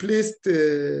misplaced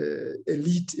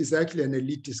elite. It's actually an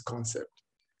elitist concept.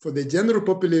 For the general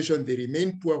population, they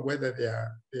remain poor whether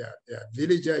their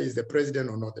villager is the president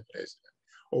or not the president,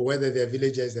 or whether their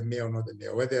villager is the mayor or not the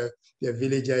mayor, whether their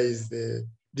villager is the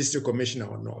district commissioner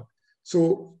or not.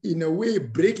 So in a way,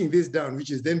 breaking this down, which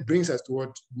is then brings us to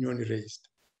what Nyoni raised,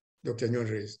 Dr.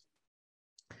 Nyoni raised.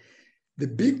 The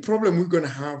big problem we're going to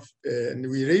have, and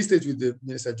we raised it with the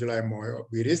Minister July Moyo,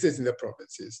 we raised it in the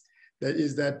provinces, that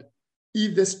is that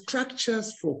if the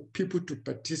structures for people to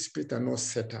participate are not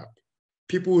set up,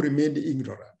 people will remain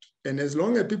ignorant. And as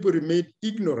long as people remain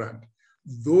ignorant,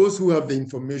 those who have the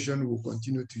information will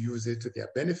continue to use it to their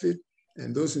benefit,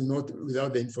 and those who not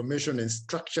without the information and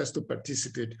structures to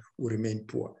participate will remain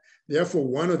poor. Therefore,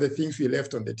 one of the things we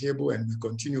left on the table, and we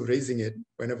continue raising it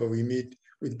whenever we meet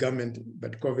with government,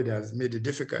 but COVID has made it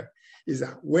difficult, is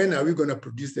that when are we going to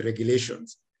produce the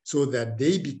regulations so that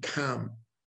they become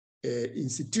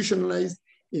institutionalized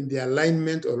in the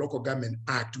alignment of local government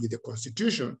act with the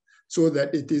constitution, so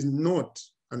that it is not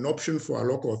an option for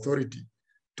a local authority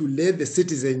to let the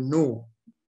citizen know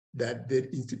that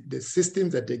the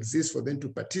systems that exist for them to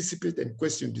participate and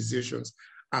question decisions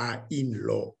are in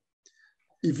law.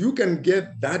 If you can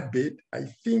get that bit, I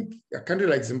think a country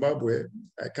like Zimbabwe,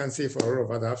 I can't say for a lot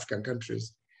of other African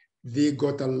countries, they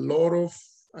got a lot of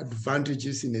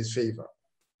advantages in its favor.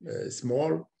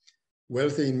 Small,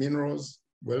 wealthy in minerals,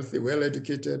 wealthy,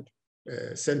 well-educated,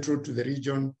 central to the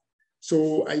region.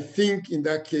 So I think in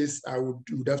that case, I would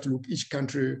have to look each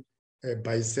country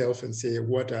by itself and say,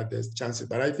 what are the chances?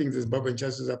 But I think the Zimbabwean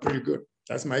chances are pretty good.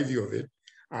 That's my view of it.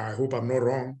 I hope I'm not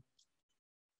wrong.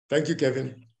 Thank you,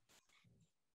 Kevin.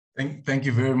 Thank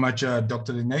you very much,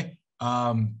 Dr. Lenneiye.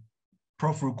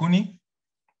 Prof. Rukuni?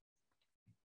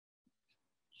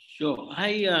 Sure.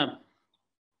 I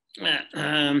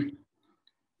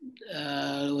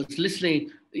was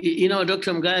listening. You know,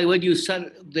 Dr. Mungai, when you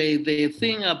said the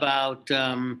thing about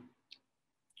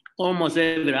almost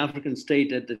every African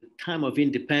state at the time of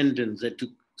independence that to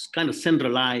kind of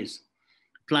centralize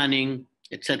planning,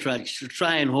 etc., to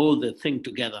try and hold the thing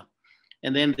together.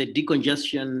 And then the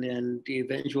decongestion and the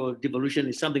eventual devolution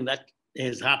is something that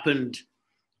has happened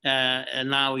and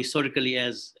now historically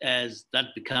as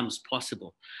that becomes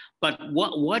possible. But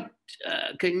what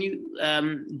can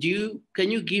you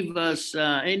give us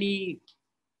any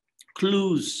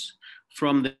clues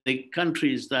from the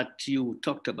countries that you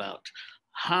talked about,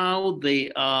 how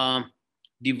they are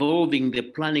devolving the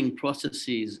planning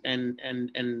processes and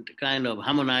kind of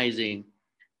harmonizing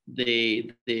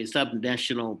the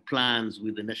subnational plans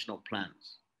with the national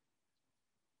plans,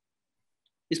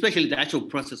 especially the actual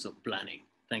process of planning?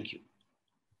 Thank you.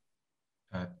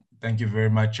 Thank you very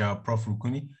much, Prof.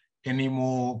 Rukuni. Any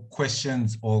more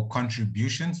questions or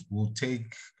contributions? We'll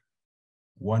take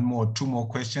one more, two more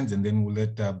questions, and then we'll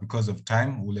let, because of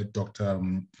time, we'll let Dr.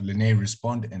 Lenneiye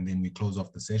respond, and then we close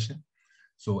off the session.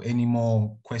 So any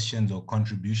more questions or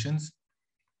contributions?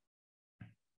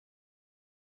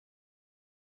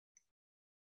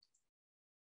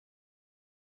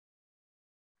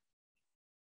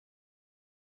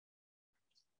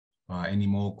 Any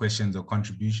more questions or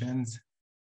contributions,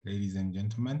 ladies and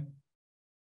gentlemen?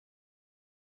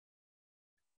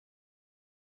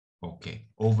 Okay,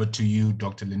 over to you,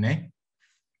 Dr. Lenneiye.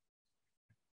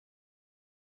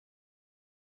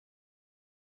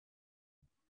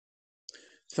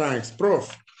 Thanks,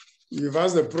 Prof. You've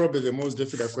asked probably the most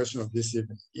difficult question of this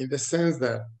evening, in the sense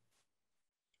that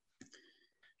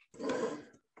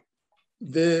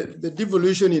the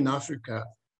devolution in Africa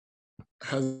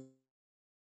has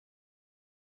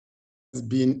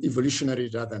been evolutionary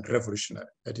rather than revolutionary.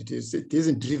 That it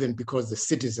isn't driven because the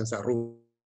citizens arose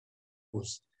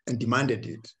and demanded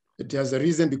it. It has a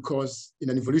reason because, in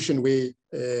an evolution way,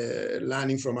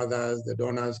 learning from others, the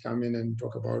donors come in and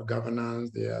talk about governance.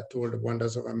 They are told the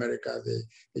wonders of America,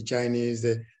 the Chinese.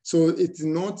 So it's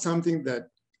not something that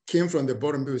came from the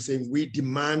bottom, people saying we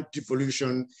demand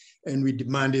devolution, and we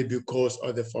demand it because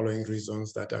of the following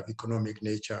reasons that have economic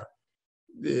nature.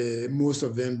 Most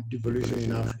of them, devolution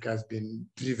in Africa has been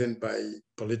driven by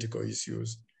political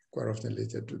issues, quite often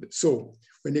related to this. So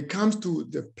when it comes to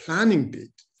the planning bit,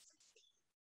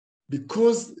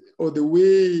 because of the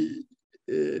way,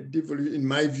 in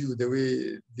my view, the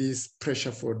way this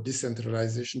pressure for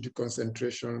decentralization to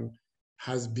concentration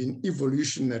has been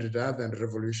evolutionary rather than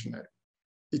revolutionary,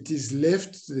 it is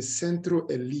left to the central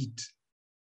elite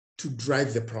to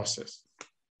drive the process.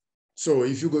 So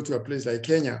if you go to a place like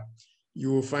Kenya, you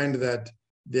will find that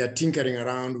they are tinkering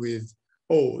around with,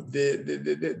 oh,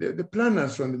 the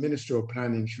planners from the Ministry of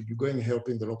Planning should be going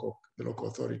helping the local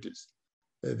authorities,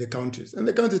 the counties. And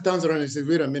the county turns around and says,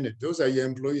 wait a minute, those are your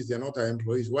employees, they're not our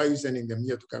employees. Why are you sending them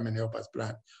here to come and help us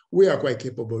plan? We are quite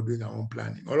capable of doing our own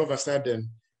planning. All of a sudden,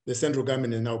 the central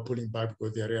government is now pulling back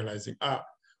because they're realizing,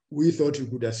 we thought you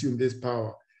could assume this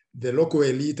power. The local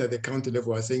elite at the county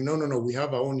level are saying, no, we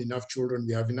have our own enough children.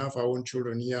 We have enough our own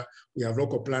children here. We have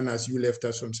local planners. You left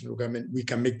us from central government. We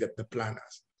can make the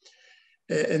planners.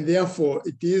 And therefore,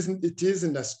 it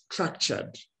isn't a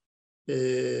structured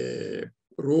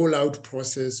rollout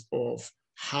process of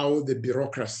how the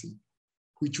bureaucracy,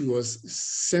 which was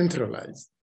centralized,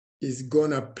 is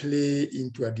gonna play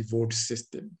into a devolved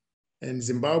system. And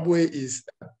Zimbabwe is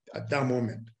at that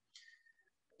moment.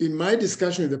 In my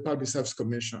discussion with the Public Service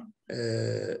Commission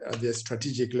at the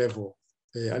strategic level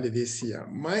early this year,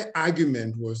 my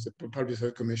argument was the Public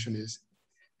Service Commission is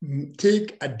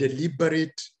take a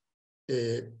deliberate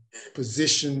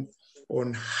position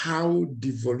on how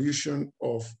devolution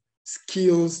of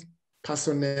skills,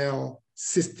 personnel,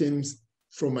 systems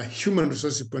from a human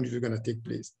resources point of view is going to take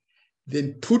place.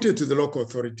 Then put it to the local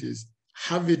authorities,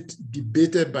 have it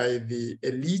debated by the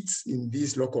elites in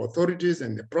these local authorities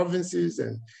and the provinces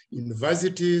and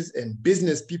universities and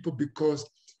business people, because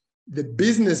the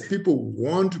business people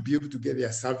want to be able to get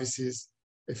their services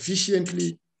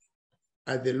efficiently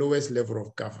at the lowest level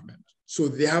of government. So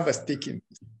they have a stake in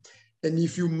it. And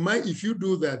if you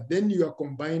do that, then you are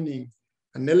combining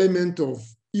an element of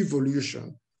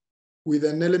evolution with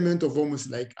an element of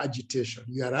almost like agitation.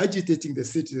 You are agitating the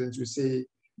citizens to say,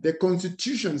 the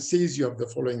Constitution says you have the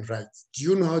following rights. Do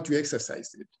you know how to exercise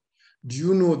it? Do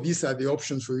you know these are the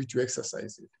options for you to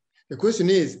exercise it? The question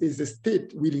is the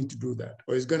state willing to do that?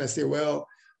 Or is going to say, well,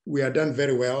 we are done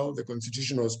very well. The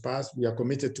Constitution was passed. We are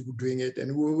committed to doing it.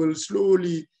 And we will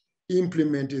slowly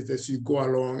implement it as we go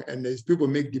along. And as people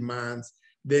make demands,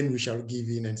 then we shall give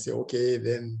in and say, okay,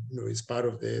 then it's part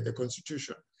of the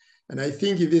Constitution. And I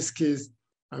think in this case,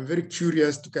 I'm very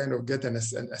curious to kind of get a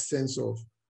sense of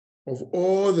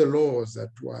all the laws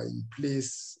that were in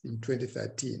place in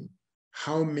 2013,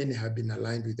 how many have been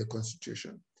aligned with the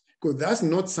Constitution? Because that's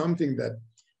not something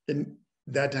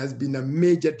that has been a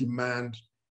major demand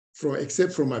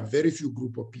except from a very few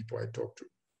group of people I talked to.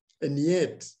 And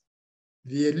yet,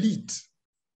 the elite,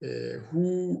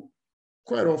 who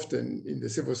quite often in the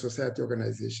civil society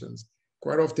organizations,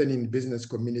 quite often in business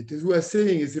communities, who are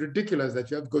saying it's ridiculous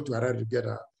that you have to go to Harare to get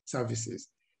services.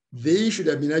 They should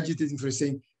have been agitating for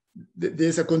saying,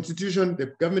 there's a constitution, the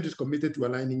government is committed to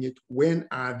aligning it. When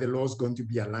are the laws going to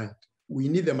be aligned? We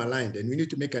need them aligned and we need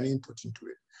to make an input into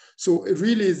it. So it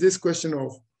really is this question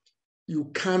of, you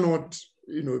cannot,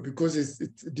 because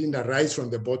it didn't arise from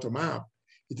the bottom up,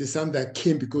 it is something that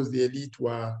came because the elite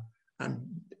were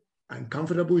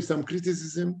uncomfortable with some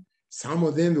criticism. Some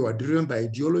of them were driven by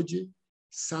ideology.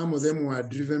 Some of them were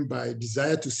driven by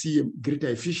desire to see greater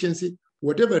efficiency.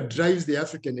 Whatever drives the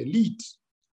African elite,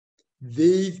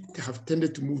 they have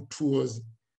tended to move towards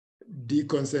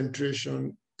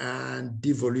deconcentration and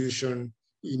devolution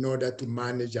in order to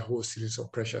manage a whole series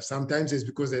of pressures. Sometimes it's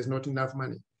because there's not enough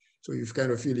money. So you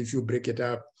kind of feel if you break it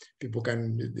up, people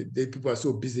are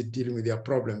so busy dealing with their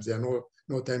problems. They have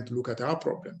no time to look at our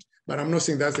problems. But I'm not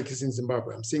saying that's the case in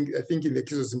Zimbabwe. I think in the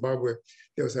case of Zimbabwe,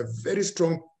 there was a very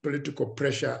strong political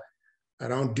pressure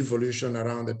around devolution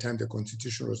around the time the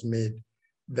constitution was made,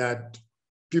 that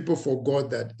people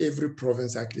forgot that every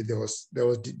province actually there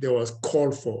was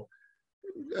call for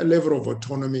a level of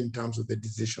autonomy in terms of the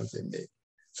decisions they made.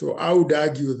 So I would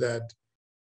argue that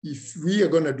if we are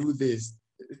going to do this,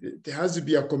 there has to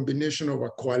be a combination of a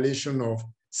coalition of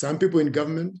some people in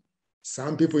government,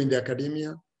 some people in the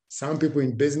academia, some people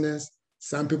in business,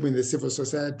 some people in the civil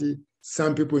society,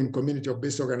 some people in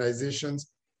community-based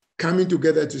organizations, coming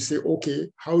together to say, okay,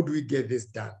 how do we get this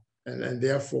done? And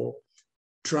therefore,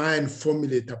 try and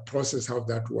formulate a process how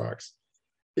that works.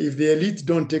 If the elites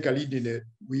don't take a lead in it,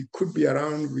 we could be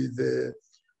around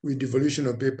with devolution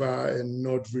on paper and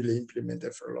not really implement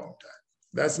it for a long time.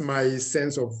 That's my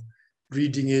sense of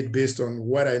reading it based on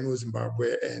what I know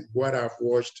Zimbabwe and what I've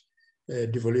watched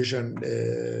devolution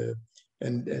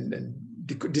and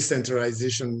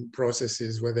decentralization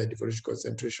processes, whether devolution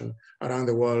concentration around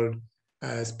the world,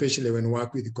 especially when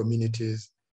work with the communities,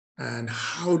 and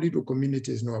how little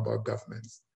communities know about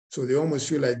governments. So they almost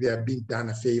feel like they are being done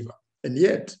a favor. And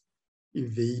yet,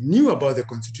 if they knew about the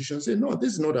constitution, say, no,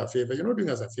 this is not a favor. You're not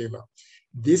doing us a favor.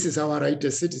 This is our right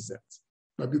as citizens.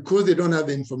 But because they don't have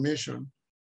the information,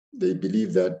 they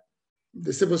believe that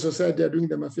the civil society are doing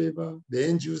them a favor, the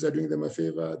NGOs are doing them a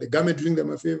favor, the government doing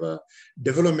them a favor,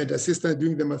 development assistance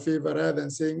doing them a favor, rather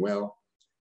than saying, well,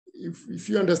 if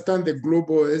you understand the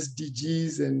global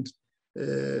SDGs and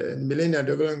Millennium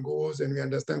Development Goals, and we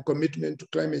understand commitment to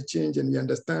climate change, and we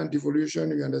understand devolution,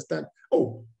 we understand,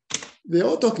 oh, they're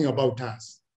all talking about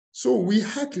us. So we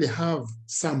actually have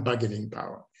some bargaining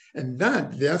power. And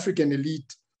that the African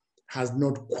elite has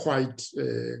not quite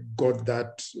got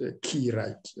that key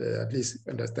right, at least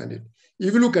understand it.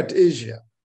 If you look at Asia,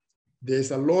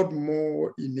 there's a lot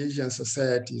more in Asian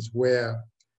societies where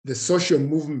the social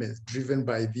movements driven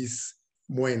by these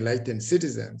more enlightened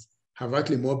citizens have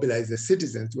actually mobilized the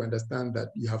citizens to understand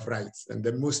that you have rights. And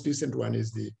the most recent one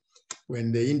is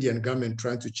when the Indian government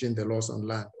tried to change the laws on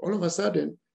land. All of a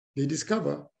sudden, they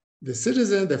discover the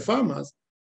citizens, the farmers,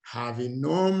 have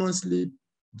enormously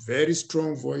very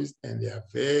strong voice, and they are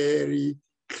very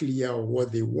clear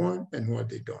what they want and what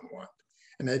they don't want.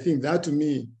 And I think that, to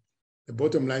me, the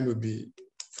bottom line would be,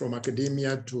 from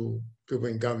academia to people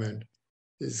in government,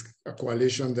 is a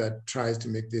coalition that tries to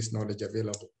make this knowledge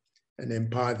available and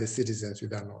empower the citizens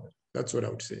with that knowledge. That's what I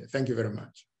would say. Thank you very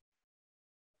much.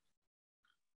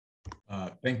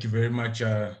 Thank you very much,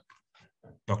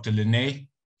 Dr. Lenneiye,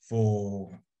 for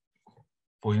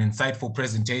an insightful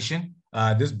presentation.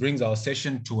 This brings our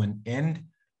session to an end.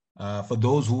 For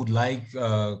those who would like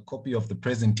a copy of the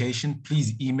presentation,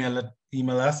 please email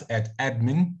us at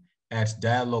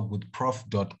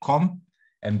admin@dialoguewithprof.com,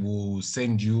 and we'll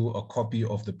send you a copy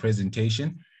of the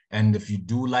presentation. And if you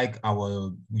do like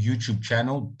our YouTube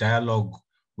channel, Dialogue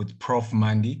with Prof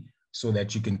Mandi, so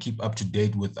that you can keep up to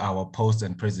date with our posts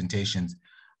and presentations.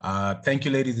 Thank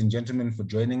you, ladies and gentlemen, for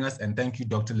joining us. And thank you,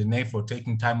 Dr. Lenneiye, for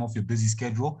taking time off your busy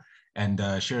schedule and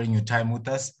sharing your time with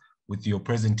us with your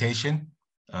presentation.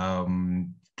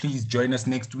 Please join us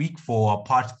next week for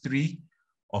part 3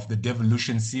 of the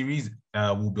Devolution series.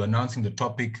 We'll be announcing the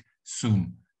topic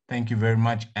soon. Thank you very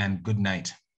much and good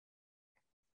night.